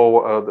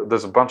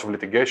 There's a bunch of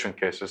litigation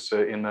cases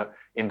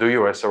in the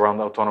US around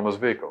autonomous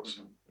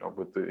vehicles,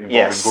 involving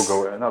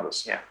Google and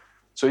others. Yeah.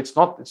 So it's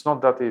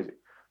not that easy.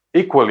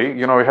 Equally,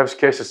 you have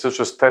cases such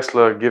as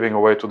Tesla giving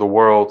away to the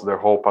world their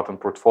whole patent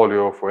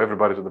portfolio for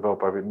everybody to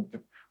develop.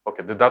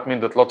 Okay, did that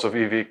mean that lots of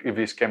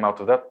EVs came out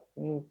of that?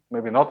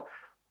 Maybe not.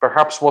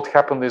 Perhaps what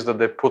happened is that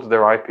they put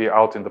their IP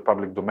out in the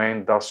public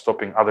domain, thus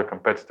stopping other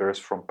competitors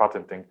from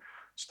patenting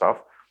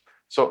stuff.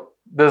 So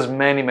there's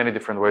many, many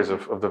different ways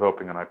of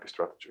developing an IP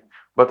strategy.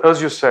 But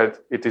as you said,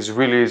 it is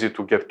really easy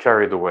to get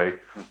carried away.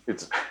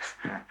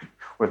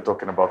 We're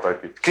talking about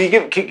IP.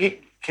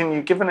 Can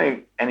you give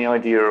any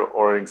idea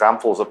or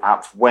examples of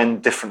perhaps when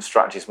different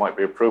strategies might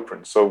be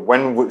appropriate? So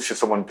when should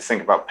someone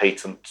think about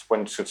patents?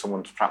 When should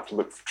someone perhaps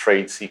look for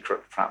trade secret,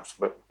 perhaps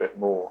a bit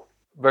more?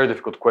 Very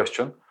difficult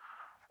question.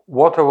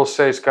 What I will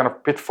say is kind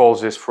of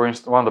pitfalls is, for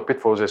instance, one of the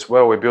pitfalls is,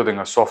 well, we're building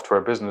a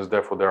software business,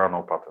 therefore there are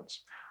no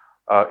patents.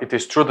 It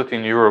is true that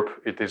in Europe,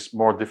 it is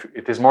more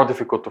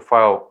difficult to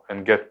file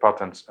and get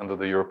patents under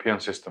the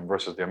European system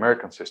versus the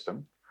American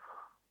system.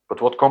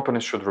 But what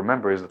companies should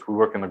remember is that we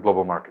work in a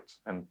global market,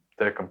 and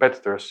their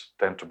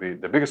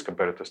biggest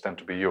competitors tend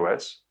to be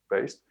US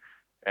based,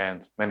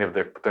 and many of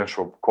their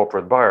potential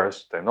corporate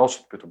buyers tend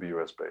also to be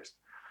US based.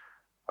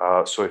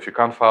 So if you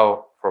can't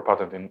file for a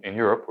patent in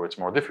Europe, where it's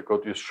more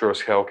difficult, you sure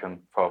as hell can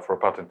file for a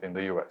patent in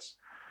the US.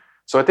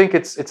 So I think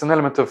it's an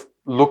element of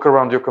look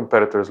around your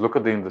competitors, look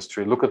at the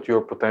industry, look at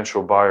your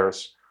potential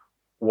buyers,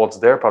 what's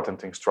their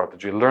patenting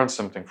strategy, learn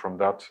something from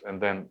that, and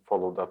then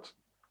follow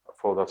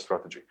that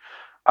strategy.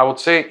 I would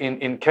say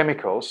in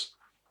chemicals,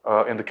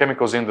 in the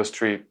chemicals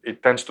industry,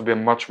 it tends to be a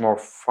much more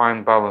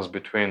fine balance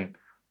between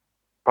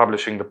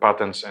publishing the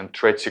patents and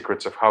trade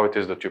secrets of how it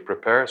is that you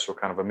prepare. So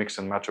kind of a mix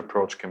and match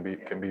approach can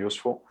be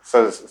useful.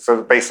 So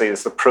basically,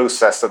 it's the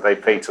process that they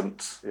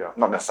patent,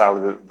 not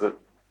necessarily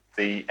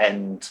the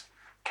end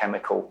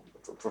chemical,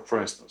 for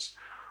instance.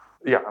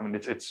 Yeah, I mean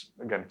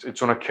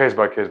it's on a case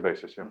by case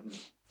basis. Yeah.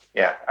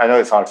 Yeah, I know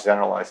it's hard to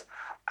generalize.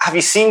 Have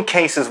you seen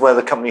cases where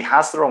the company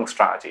has the wrong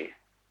strategy?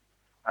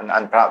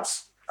 And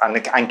perhaps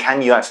And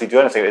can you actually do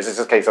anything? Is this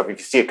a case of if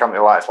you see a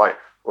company like it's like,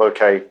 well,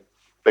 okay,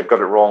 they've got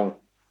it wrong,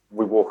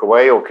 we walk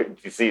away, or do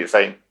you see it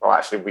saying, well,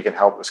 actually, we can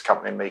help this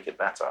company make it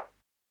better?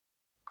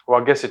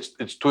 Well, I guess it's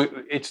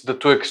the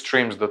two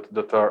extremes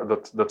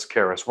that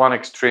scare us. One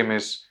extreme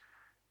is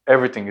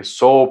everything is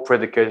so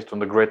predicated on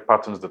the great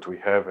patents that we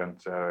have,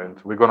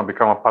 and we're going to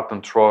become a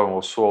patent troll and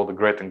we'll sue all the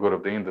great and good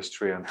of the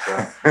industry. And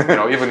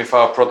even if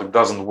our product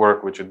doesn't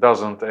work, which it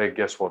doesn't, hey,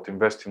 guess what?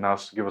 Invest in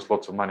us, give us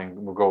lots of money, and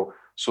we'll go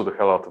sue the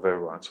hell out of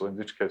everyone. So in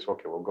which case,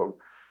 okay, we'll go.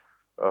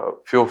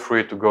 Feel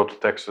free to go to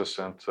Texas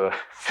and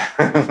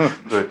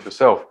do it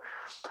yourself,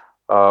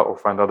 or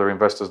find other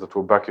investors that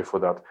will back you for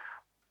that.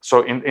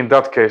 So in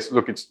that case,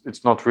 look,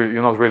 it's not really,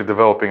 you're not really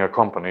developing a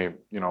company.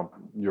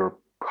 You're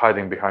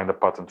hiding behind a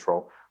patent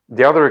troll.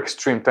 The other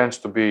extreme tends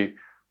to be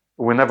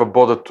we never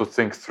bothered to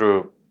think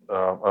through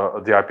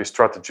the IP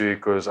strategy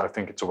because I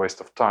think it's a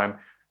waste of time.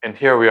 And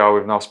here we are,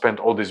 we've now spent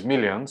all these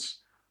millions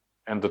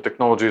and the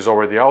technology is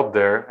already out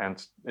there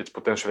and it's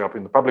potentially up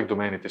in the public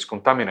domain, it is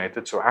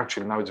contaminated. So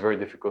actually now it's very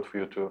difficult for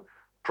you to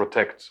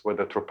protect,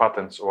 whether through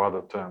patents or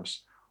other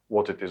terms,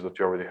 what it is that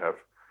you already have.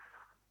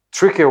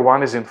 Trickier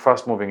one is in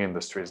fast-moving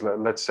industries.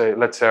 Let's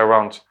say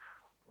around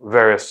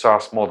various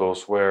SaaS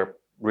models where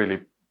really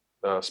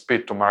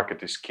speed to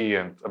market is key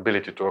and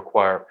ability to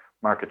acquire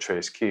market share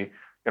is key.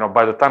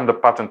 By the time the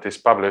patent is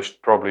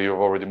published, probably you've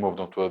already moved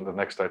on to the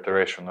next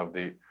iteration of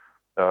the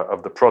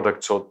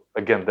product. So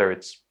again, there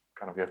it's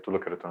kind of, you have to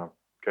look at it on a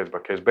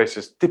case-by-case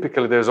basis.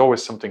 Typically, there's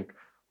always something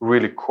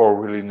really core,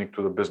 really unique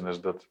to the business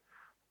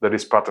that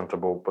is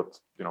patentable, but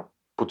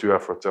put your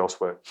efforts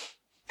elsewhere.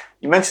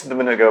 You mentioned a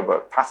minute ago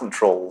about patent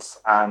trolls,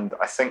 and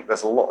I think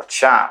there's a lot of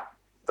chat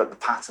that the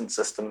patent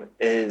system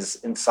is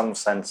in some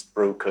sense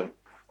broken,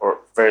 or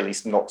at the very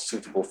least not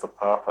suitable for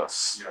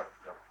purpose. Yeah.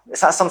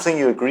 Is that something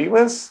you agree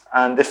with?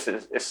 And if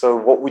so,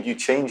 what would you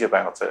change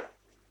about it?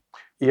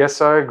 Yes,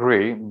 I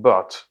agree,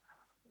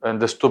 and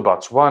there's two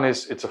buts. One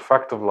is it's a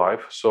fact of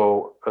life.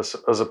 So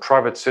as a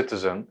private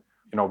citizen,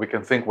 we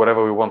can think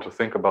whatever we want to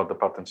think about the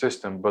patent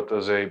system, but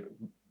as a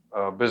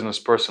business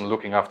person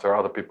looking after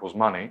other people's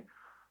money,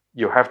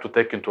 you have to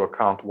take into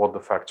account what the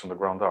facts on the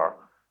ground are.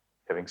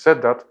 Having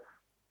said that,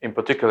 in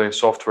particular in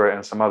software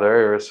and some other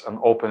areas, an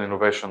open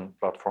innovation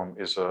platform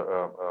is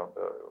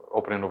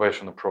open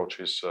innovation approach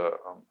is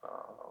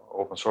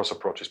open source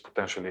approach is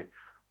potentially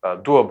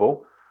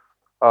doable.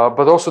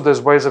 But also there's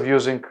ways of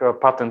using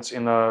patents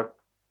in a,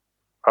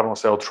 I don't want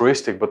to say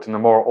altruistic, but in a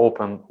more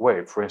open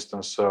way. For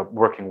instance,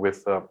 working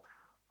with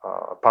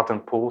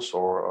patent pools,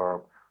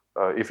 or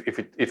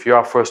if you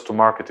are first to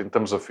market in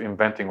terms of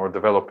inventing or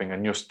developing a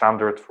new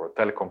standard for a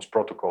telecoms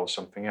protocol or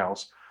something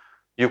else,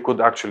 you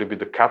could actually be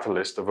the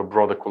catalyst of a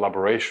broader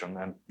collaboration,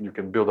 and you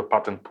can build a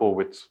patent pool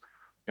with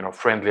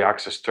friendly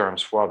access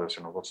terms for others,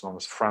 what's known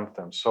as front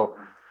terms.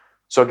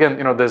 So again,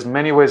 there's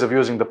many ways of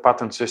using the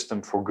patent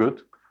system for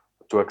good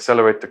to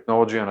accelerate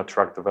technology and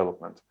attract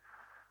development.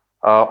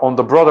 On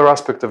the broader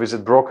aspect of is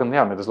it broken?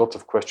 Yeah, there's lots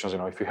of questions.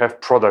 If you have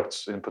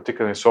products, in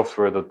particular in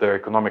software, that their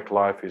economic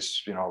life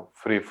is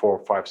 3, 4,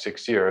 5,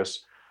 6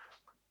 years,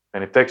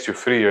 and it takes you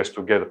 3 years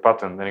to get a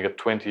patent, then you get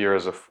 20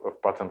 years of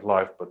patent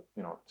life, but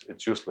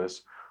it's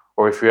useless.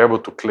 Or if you're able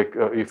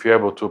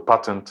to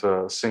patent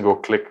a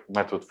single-click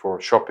method for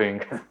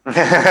shopping,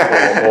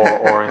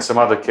 or in some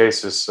other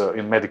cases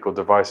in medical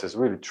devices,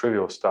 really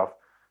trivial stuff,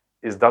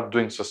 is that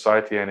doing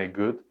society any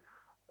good?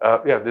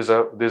 Yeah, these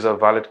are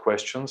valid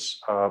questions.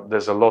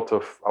 There's a lot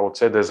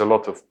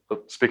of,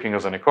 speaking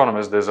as an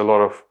economist, there's a lot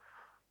of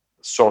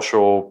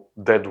social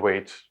dead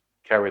weight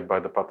carried by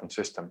the patent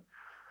system.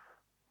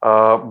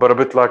 But a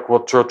bit like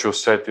what Churchill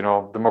said,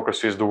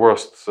 democracy is the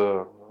worst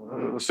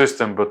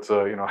system, but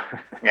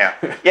yeah,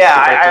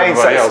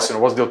 everybody else,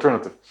 what's the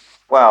alternative?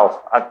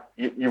 Well,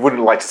 you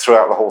wouldn't like to throw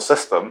out the whole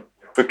system.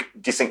 But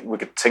do you think we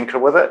could tinker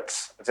with it?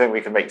 Do you think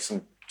we can make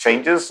some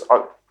changes?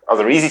 Are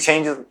there easy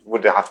changes?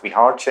 Would there have to be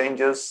hard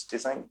changes, do you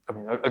think?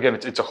 Again,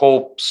 it's a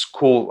whole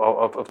school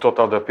of thought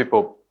out there.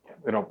 People,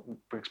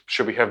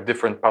 should we have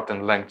different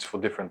patent lengths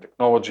for different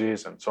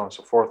technologies and so on and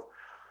so forth?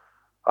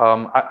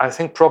 I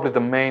think probably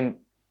the main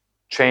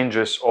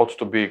changes ought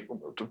to be,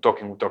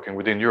 talking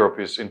within Europe,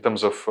 is in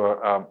terms of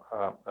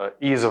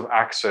ease of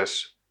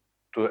access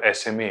to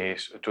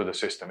SMEs to the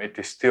system. It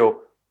is still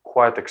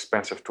quite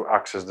expensive to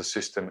access the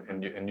system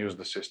and use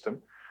the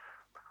system.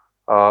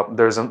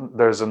 There's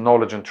a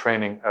knowledge and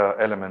training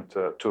element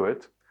to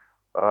it,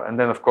 and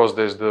then of course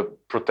there's the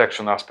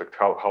protection aspect.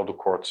 How the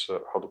courts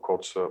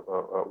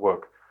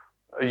work.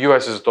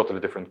 US is a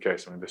totally different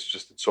case.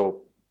 It's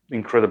so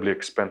incredibly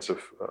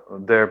expensive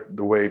there.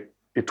 The way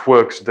it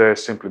works there,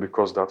 simply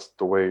because that's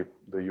the way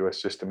the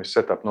US system is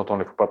set up, not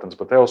only for patents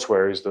but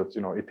elsewhere, is that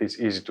it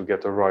is easy to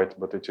get a right,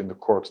 but it's in the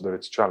courts that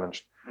it's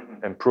challenged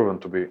and proven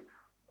to be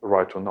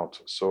right or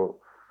not. So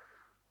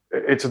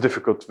it's a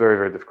difficult, very,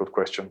 very difficult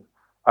question.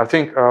 I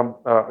think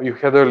you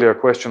had earlier a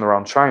question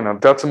around China.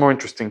 That's a more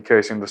interesting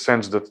case in the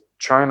sense that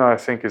China, I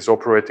think, is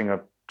operating a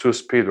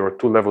two-speed or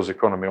two levels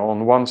economy.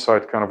 On one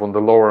side, kind of on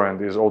the lower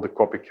end, is all the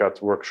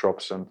copycat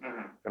workshops and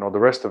the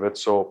rest of it.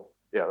 So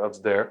yeah, that's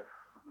there.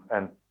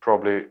 and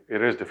probably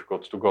it is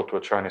difficult to go to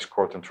a Chinese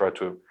court and try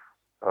to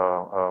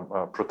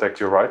protect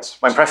your rights.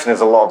 My impression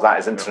is a lot of that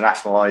is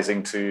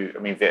internationalizing to,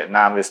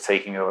 Vietnam is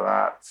taking over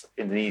that,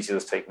 Indonesia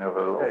is taking over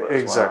a little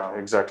bit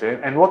Exactly.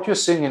 And what you're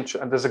seeing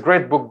and there's a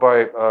great book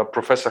by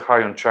Professor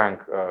Ha-Yun Chang,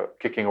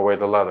 Kicking Away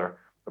the Ladder,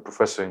 a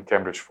professor in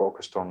Cambridge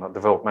focused on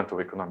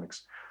developmental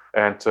economics.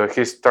 And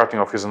he's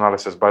starting off his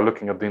analysis by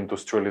looking at the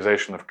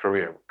industrialization of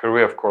Korea.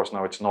 Korea, of course,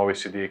 now it's an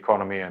OECD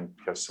economy and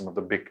has some of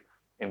the big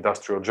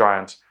industrial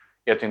giants.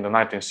 Yet in the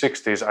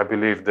 1960s, I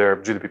believe their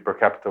GDP per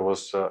capita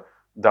was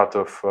that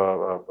of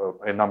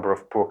a number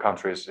of poor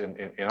countries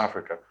in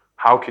Africa.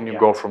 How can you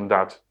go from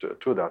that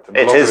to that? And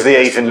it is the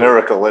Asian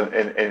miracle.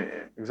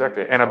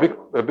 Exactly. And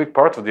a big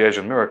part of the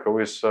Asian miracle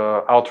is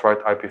outright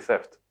IP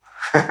theft.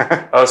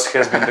 As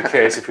has been the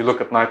case, if you look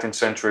at 19th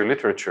century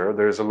literature,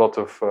 there is a lot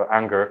of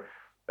anger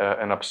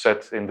and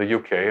upset in the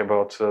UK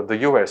about the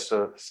US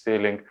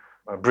stealing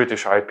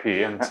British IP,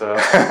 and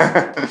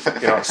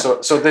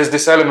so there's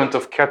this element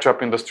of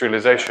catch-up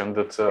industrialization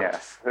that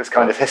this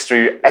kind of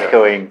history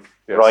echoing,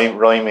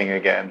 rhyming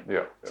again.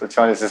 So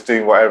China's just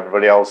doing what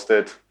everybody else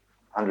did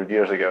 100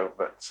 years ago,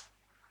 but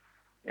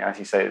as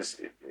you say,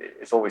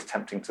 it's always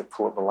tempting to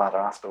pull up the ladder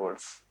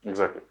afterwards.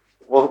 Exactly.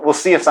 We'll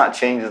see if that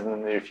changes in the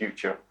near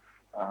future.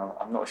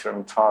 I'm not sure I'm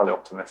entirely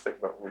optimistic,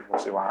 but we'll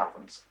see what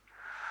happens.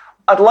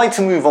 I'd like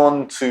to move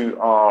on to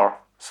our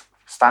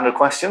standard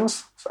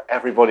questions. So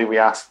everybody we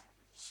ask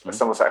a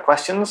similar set of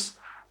questions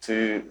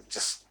to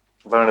just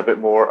learn a bit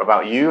more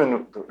about you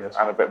and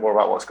a bit more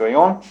about what's going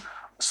on.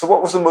 So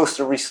what was the most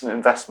recent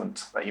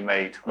investment that you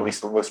made, or at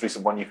least the most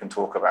recent one you can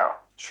talk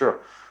about? Sure.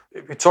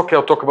 If it's okay,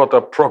 I'll talk about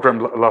the program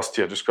last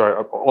year.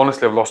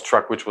 Honestly, I've lost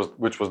track which was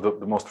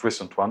the most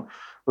recent one.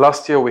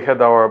 Last year, we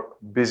had our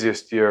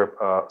busiest year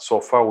so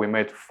far. We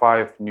made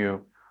 5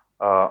 new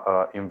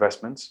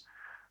investments,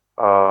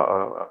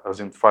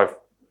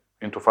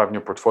 into 5 new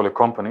portfolio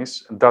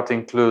companies. That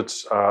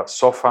includes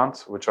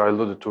SoFund, which I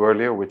alluded to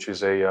earlier, which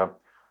is a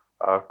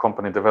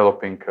company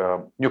developing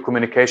new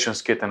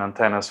communications kit and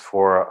antennas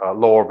for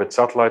low orbit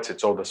satellites.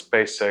 It's all the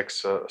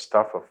SpaceX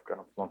stuff of kind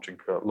of launching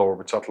low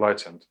orbit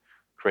satellites and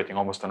creating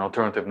almost an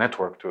alternative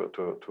network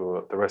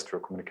to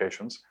terrestrial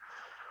communications.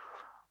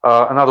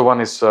 Another one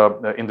is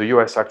in the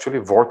US, actually,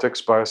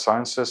 Vortex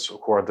Biosciences,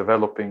 who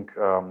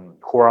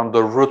are on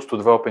the route to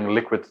developing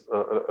liquid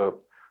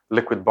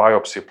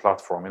biopsy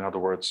platform. In other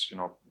words,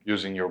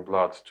 using your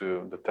blood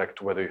to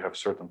detect whether you have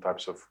certain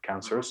types of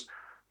cancers.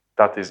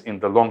 That is in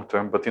the long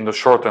term, but in the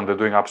short term, they're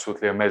doing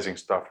absolutely amazing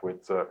stuff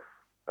with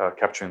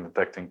capturing,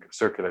 detecting,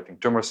 circulating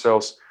tumor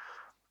cells.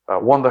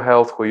 Wonder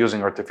Health, who are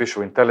using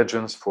artificial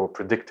intelligence for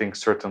predicting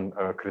certain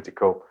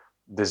critical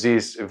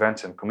disease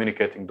events and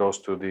communicating those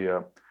to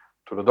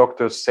the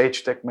doctors.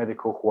 Sage Tech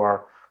Medical, who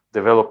are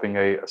developing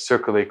a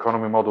circular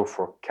economy model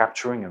for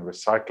capturing and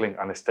recycling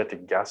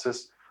anesthetic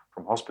gases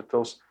from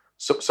hospitals.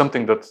 So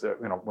something that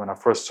when I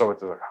first saw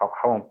it, I was like,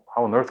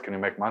 how on earth can you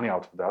make money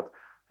out of that?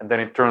 And then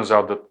it turns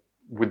out that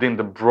within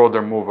the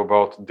broader move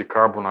about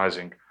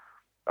decarbonizing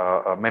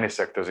many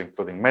sectors,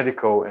 including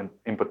medical, and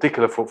in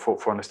particular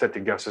for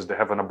anesthetic gases, they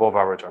have an above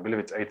average, I believe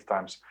it's 8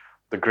 times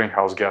the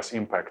greenhouse gas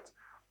impact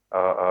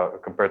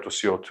compared to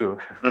CO2.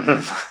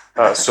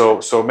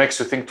 So it makes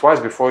you think twice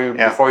before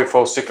you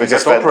fall sick and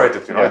get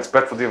operated. It's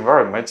bad for the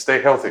environment. Stay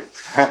healthy.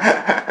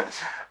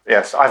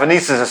 Yes, I have a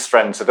niece as a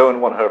friend, so don't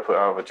want her put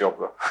out of a job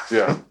though.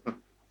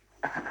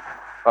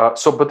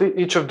 But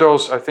each of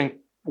those, I think,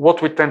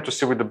 what we tend to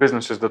see with the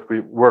businesses that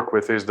we work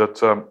with is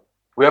that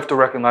we have to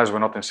recognize we're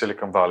not in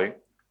Silicon Valley.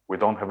 We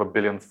don't have a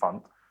billion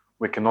fund.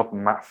 We cannot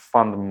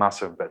fund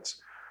massive bets.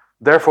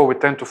 Therefore, we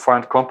tend to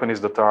find companies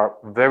that are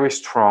very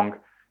strong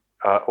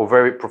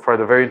or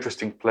provide a very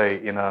interesting play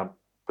in a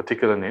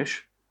particular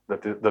niche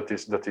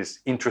that is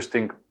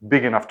interesting,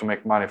 big enough to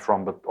make money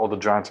from, but all the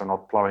giants are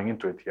not plowing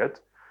into it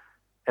yet.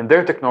 And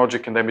their technology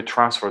can then be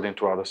transferred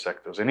into other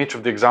sectors. And each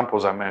of the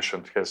examples I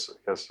mentioned has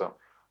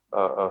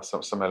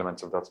some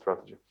elements of that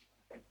strategy.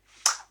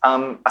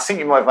 I think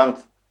you might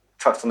have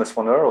touched on this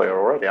one earlier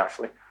already,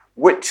 actually.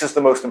 Which is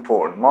the most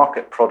important,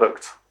 market,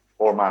 product,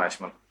 or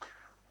management?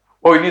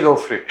 Oh, you need all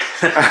 3.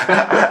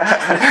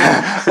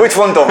 Which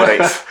one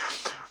dominates?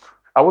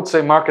 I would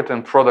say market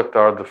and product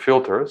are the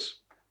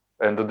filters,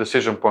 and the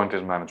decision point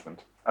is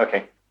management.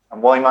 Okay.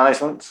 And why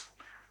management?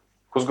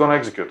 Who's going to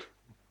execute?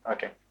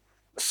 Okay.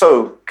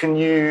 So can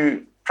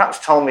you perhaps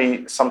tell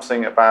me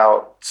something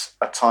about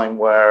a time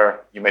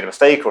where you made a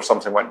mistake or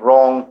something went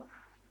wrong,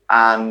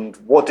 and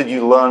what did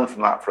you learn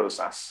from that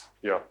process?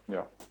 Yeah.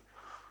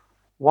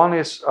 One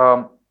is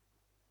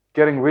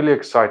getting really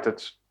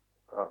excited.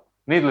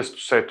 Needless to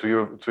say to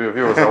your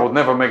viewers, I would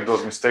never make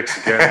those mistakes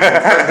again.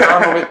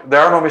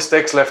 There are no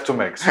mistakes left to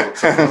make. So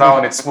from now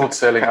on, it's smooth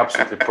sailing,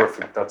 absolutely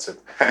perfect. That's it.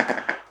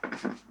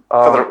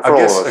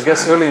 I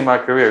guess early in my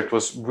career, it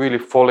was really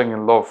falling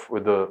in love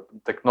with the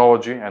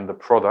technology and the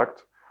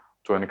product,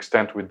 to an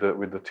extent with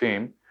the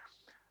team,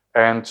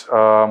 and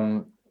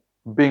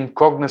being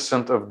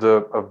cognizant of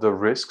the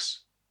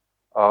risks,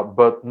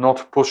 but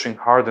not pushing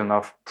hard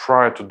enough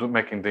prior to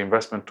making the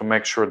investment to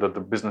make sure that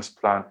the business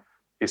plan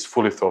is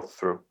fully thought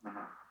through.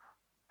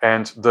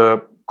 And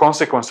the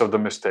consequence of the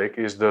mistake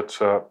is that,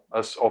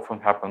 as often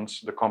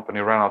happens, the company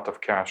ran out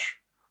of cash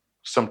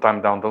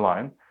sometime down the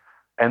line,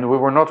 and we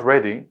were not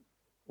ready.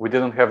 We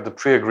didn't have the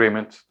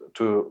pre-agreement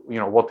to,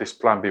 what is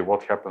plan B,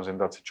 what happens in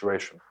that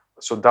situation.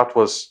 So that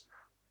was,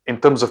 in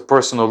terms of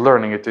personal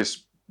learning, it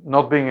is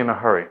not being in a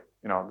hurry.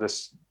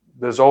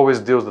 There's always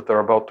deals that are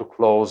about to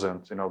close,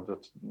 and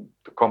that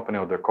the company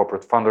or the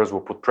corporate funders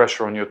will put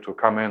pressure on you to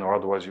come in, or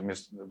otherwise you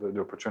miss the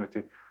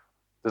opportunity.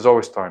 There's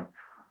always time.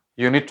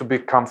 You need to be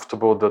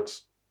comfortable that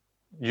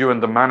you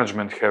and the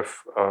management have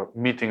a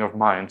meeting of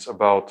minds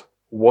about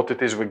what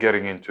it is we're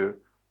getting into,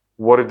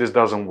 what it is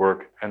doesn't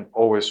work, and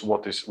always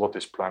what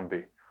is plan B.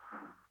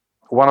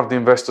 One of the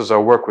investors I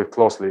work with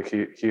closely,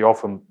 he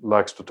often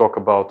likes to talk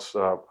about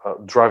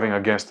driving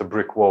against a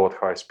brick wall at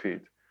high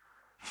speed.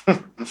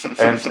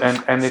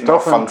 and it's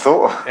not fun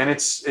thought. And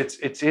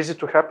it's easy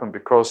to happen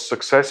because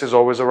success is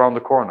always around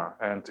the corner.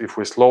 And if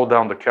we slow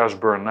down the cash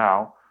burn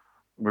now,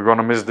 we're going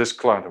to miss this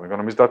client and we're going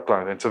to miss that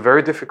client. It's a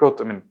very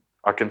difficult,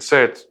 I can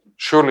say it,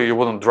 surely you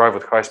wouldn't drive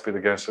at high speed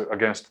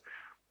against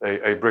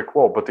a brick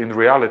wall, but in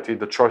reality,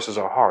 the choices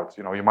are hard.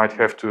 You might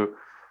have to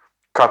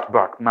cut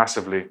back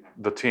massively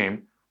the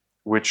team,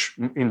 which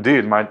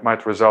indeed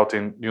might result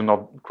in you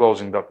not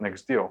closing that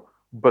next deal.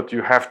 But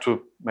you have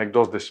to make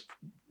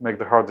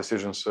the hard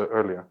decisions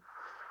earlier.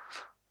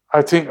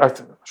 I think,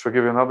 should I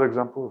give you another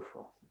example?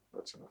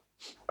 That's enough.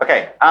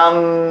 Okay.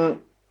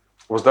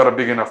 Was that a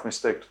big enough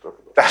mistake to talk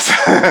about?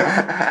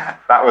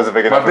 That was a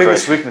big enough mistake. My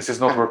biggest weakness is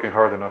not working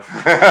hard enough.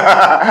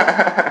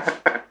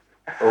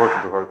 Or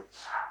working too hard.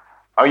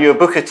 Are you a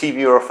book, a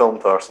TV, or a film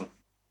person?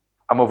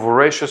 I'm a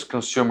voracious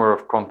consumer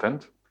of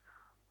content.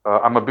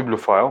 I'm a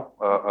bibliophile.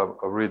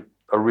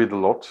 I read a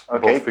lot,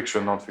 both fiction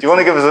and non-fiction. Do you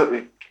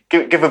want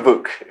to give a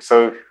book?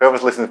 So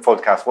whoever's listening to the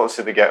podcast, what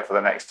should they get for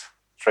the next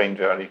train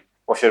journey?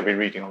 What should I be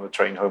reading on the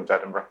train home to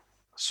Edinburgh?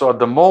 So at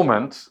the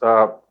moment,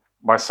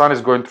 my son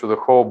is going through the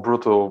whole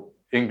brutal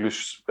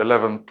English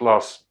 11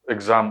 plus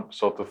exam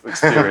sort of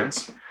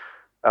experience.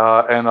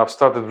 And I've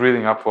started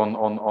reading up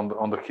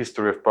on the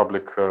history of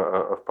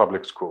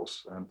public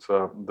schools and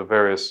the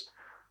various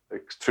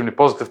extremely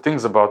positive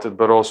things about it,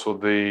 but also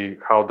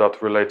how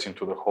that relates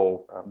into the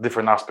whole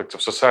different aspects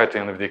of society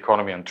and of the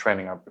economy and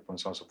training up and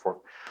so on and so forth.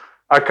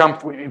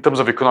 In terms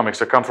of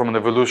economics, I come from an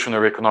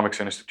evolutionary economics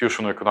and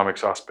institutional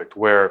economics aspect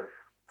where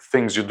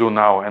things you do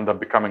now end up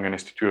becoming an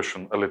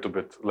institution a little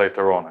bit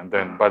later on. And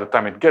then by the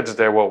time it gets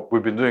there, well,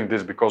 we've been doing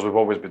this because we've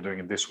always been doing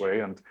it this way.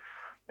 And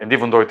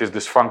even though it is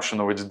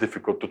dysfunctional, it's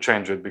difficult to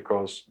change it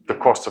because the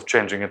costs of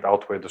changing it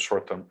outweigh the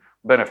short-term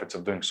benefits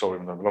of doing so.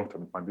 Even though in the long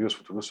term, it might be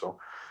useful to do so.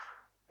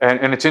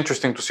 And it's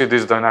interesting to see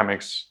these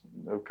dynamics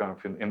kind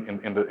of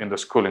in the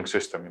schooling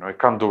system. You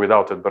can't do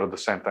without it, but at the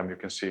same time, you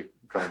can see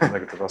kind of the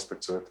negative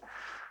aspects of it.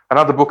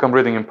 Another book I'm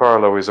reading in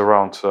parallel is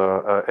around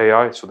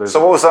AI. So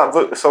what was that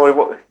book? Sorry,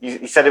 what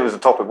you said it was a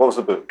topic. What was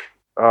the book?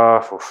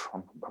 I'm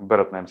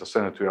better at names. I'll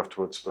send it to you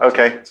afterwards.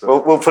 Okay,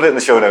 we'll put it in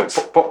the show notes.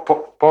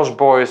 Posh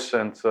Boys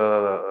and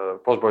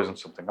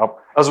something.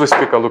 As we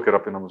speak, I'll look it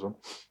up in Amazon.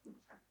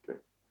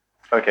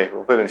 Okay,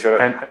 we'll put it in the show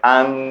notes.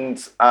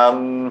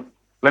 And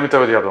let me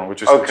tell you the other one,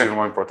 which is even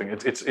more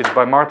important. It's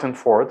by Martin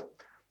Ford,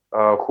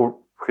 who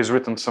has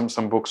written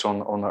some books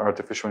on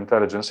artificial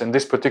intelligence. And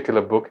this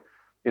particular book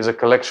is a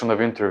collection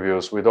of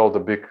interviews with all the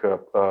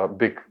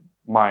big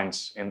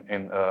minds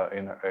in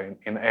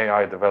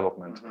AI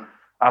development,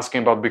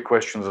 asking about big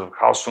questions of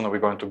how soon are we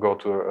going to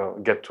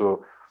get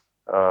to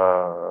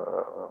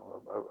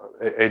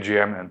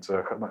AGM and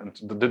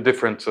the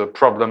different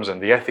problems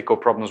and the ethical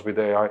problems with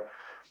AI.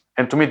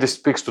 And to me, this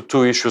speaks to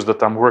two issues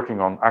that I'm working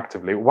on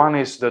actively. One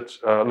is that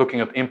looking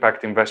at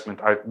impact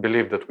investment, I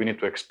believe that we need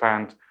to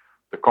expand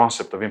the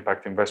concept of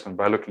impact investment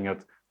by looking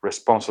at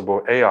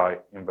responsible AI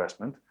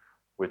investment,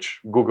 which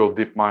Google,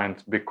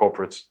 DeepMind, big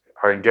corporates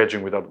are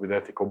engaging with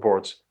ethical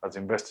boards. As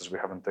investors, we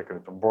haven't taken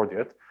it on board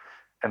yet.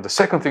 And the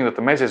second thing that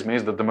amazes me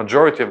is that the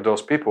majority of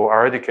those people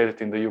are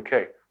educated in the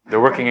UK.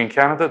 They're working in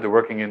Canada, they're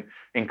working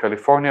in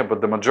California,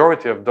 but the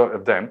majority of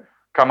them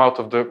come out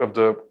of the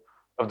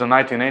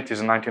 1980s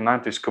and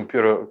 1990s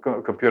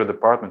computer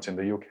departments in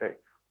the UK,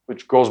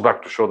 which goes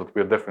back to show that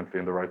we are definitely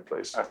in the right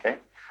place. Okay.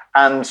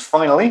 And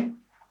finally,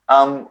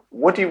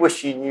 what do you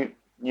wish you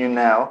knew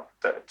now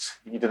that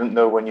you didn't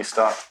know when you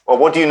started? Or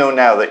what do you know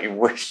now that you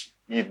wish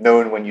you'd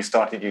known when you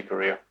started your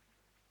career?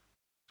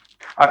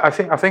 I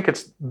think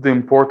it's the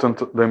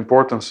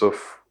importance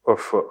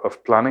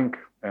of planning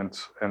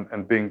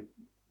and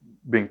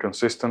being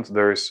consistent.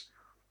 There is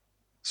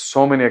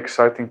so many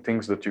exciting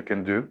things that you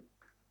can do,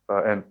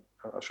 and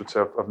I should say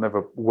I've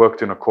never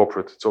worked in a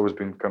corporate. It's always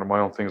been kind of my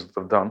own things that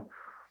I've done.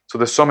 So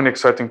there's so many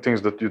exciting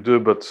things that you do,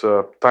 but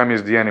time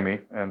is the enemy,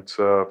 and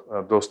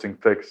those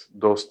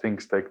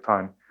things take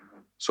time.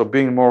 So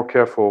being more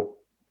careful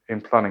in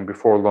planning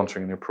before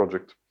launching a new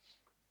project.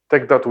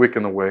 Take that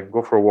weekend away.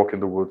 Go for a walk in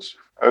the woods.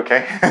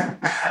 Okay,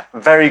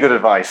 very good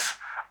advice.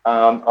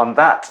 On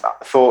that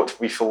thought,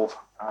 we shall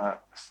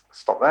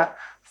stop there.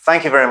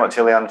 Thank you very much,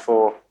 Ilian,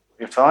 for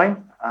your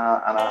time,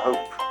 and I hope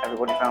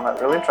everybody found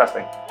that really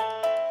interesting.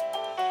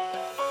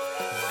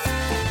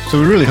 So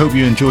we really hope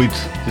you enjoyed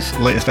this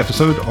latest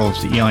episode of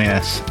the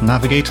EIS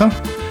Navigator.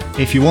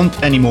 If you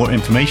want any more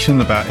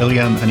information about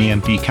Ilian and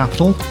EMV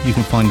Capital, you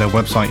can find their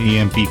website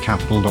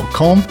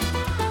emvcapital.com.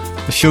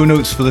 The show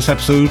notes for this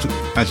episode,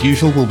 as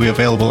usual, will be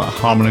available at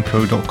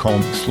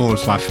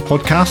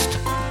harmonandco.com/podcast.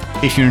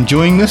 If you're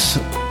enjoying this,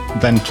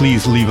 then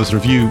please leave us a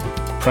review,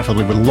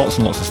 preferably with lots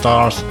and lots of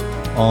stars,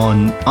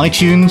 on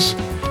iTunes.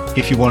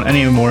 If you want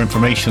any more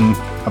information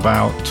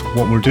about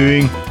what we're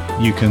doing,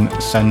 you can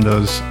send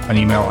us an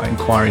email at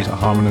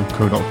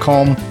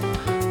inquiries@harmonandco.com.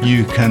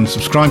 You can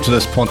subscribe to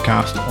this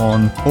podcast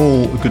on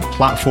all good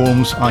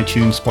platforms,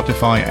 iTunes,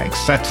 Spotify,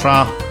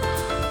 etc.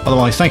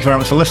 Otherwise, thank you very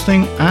much for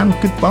listening, and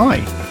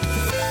goodbye.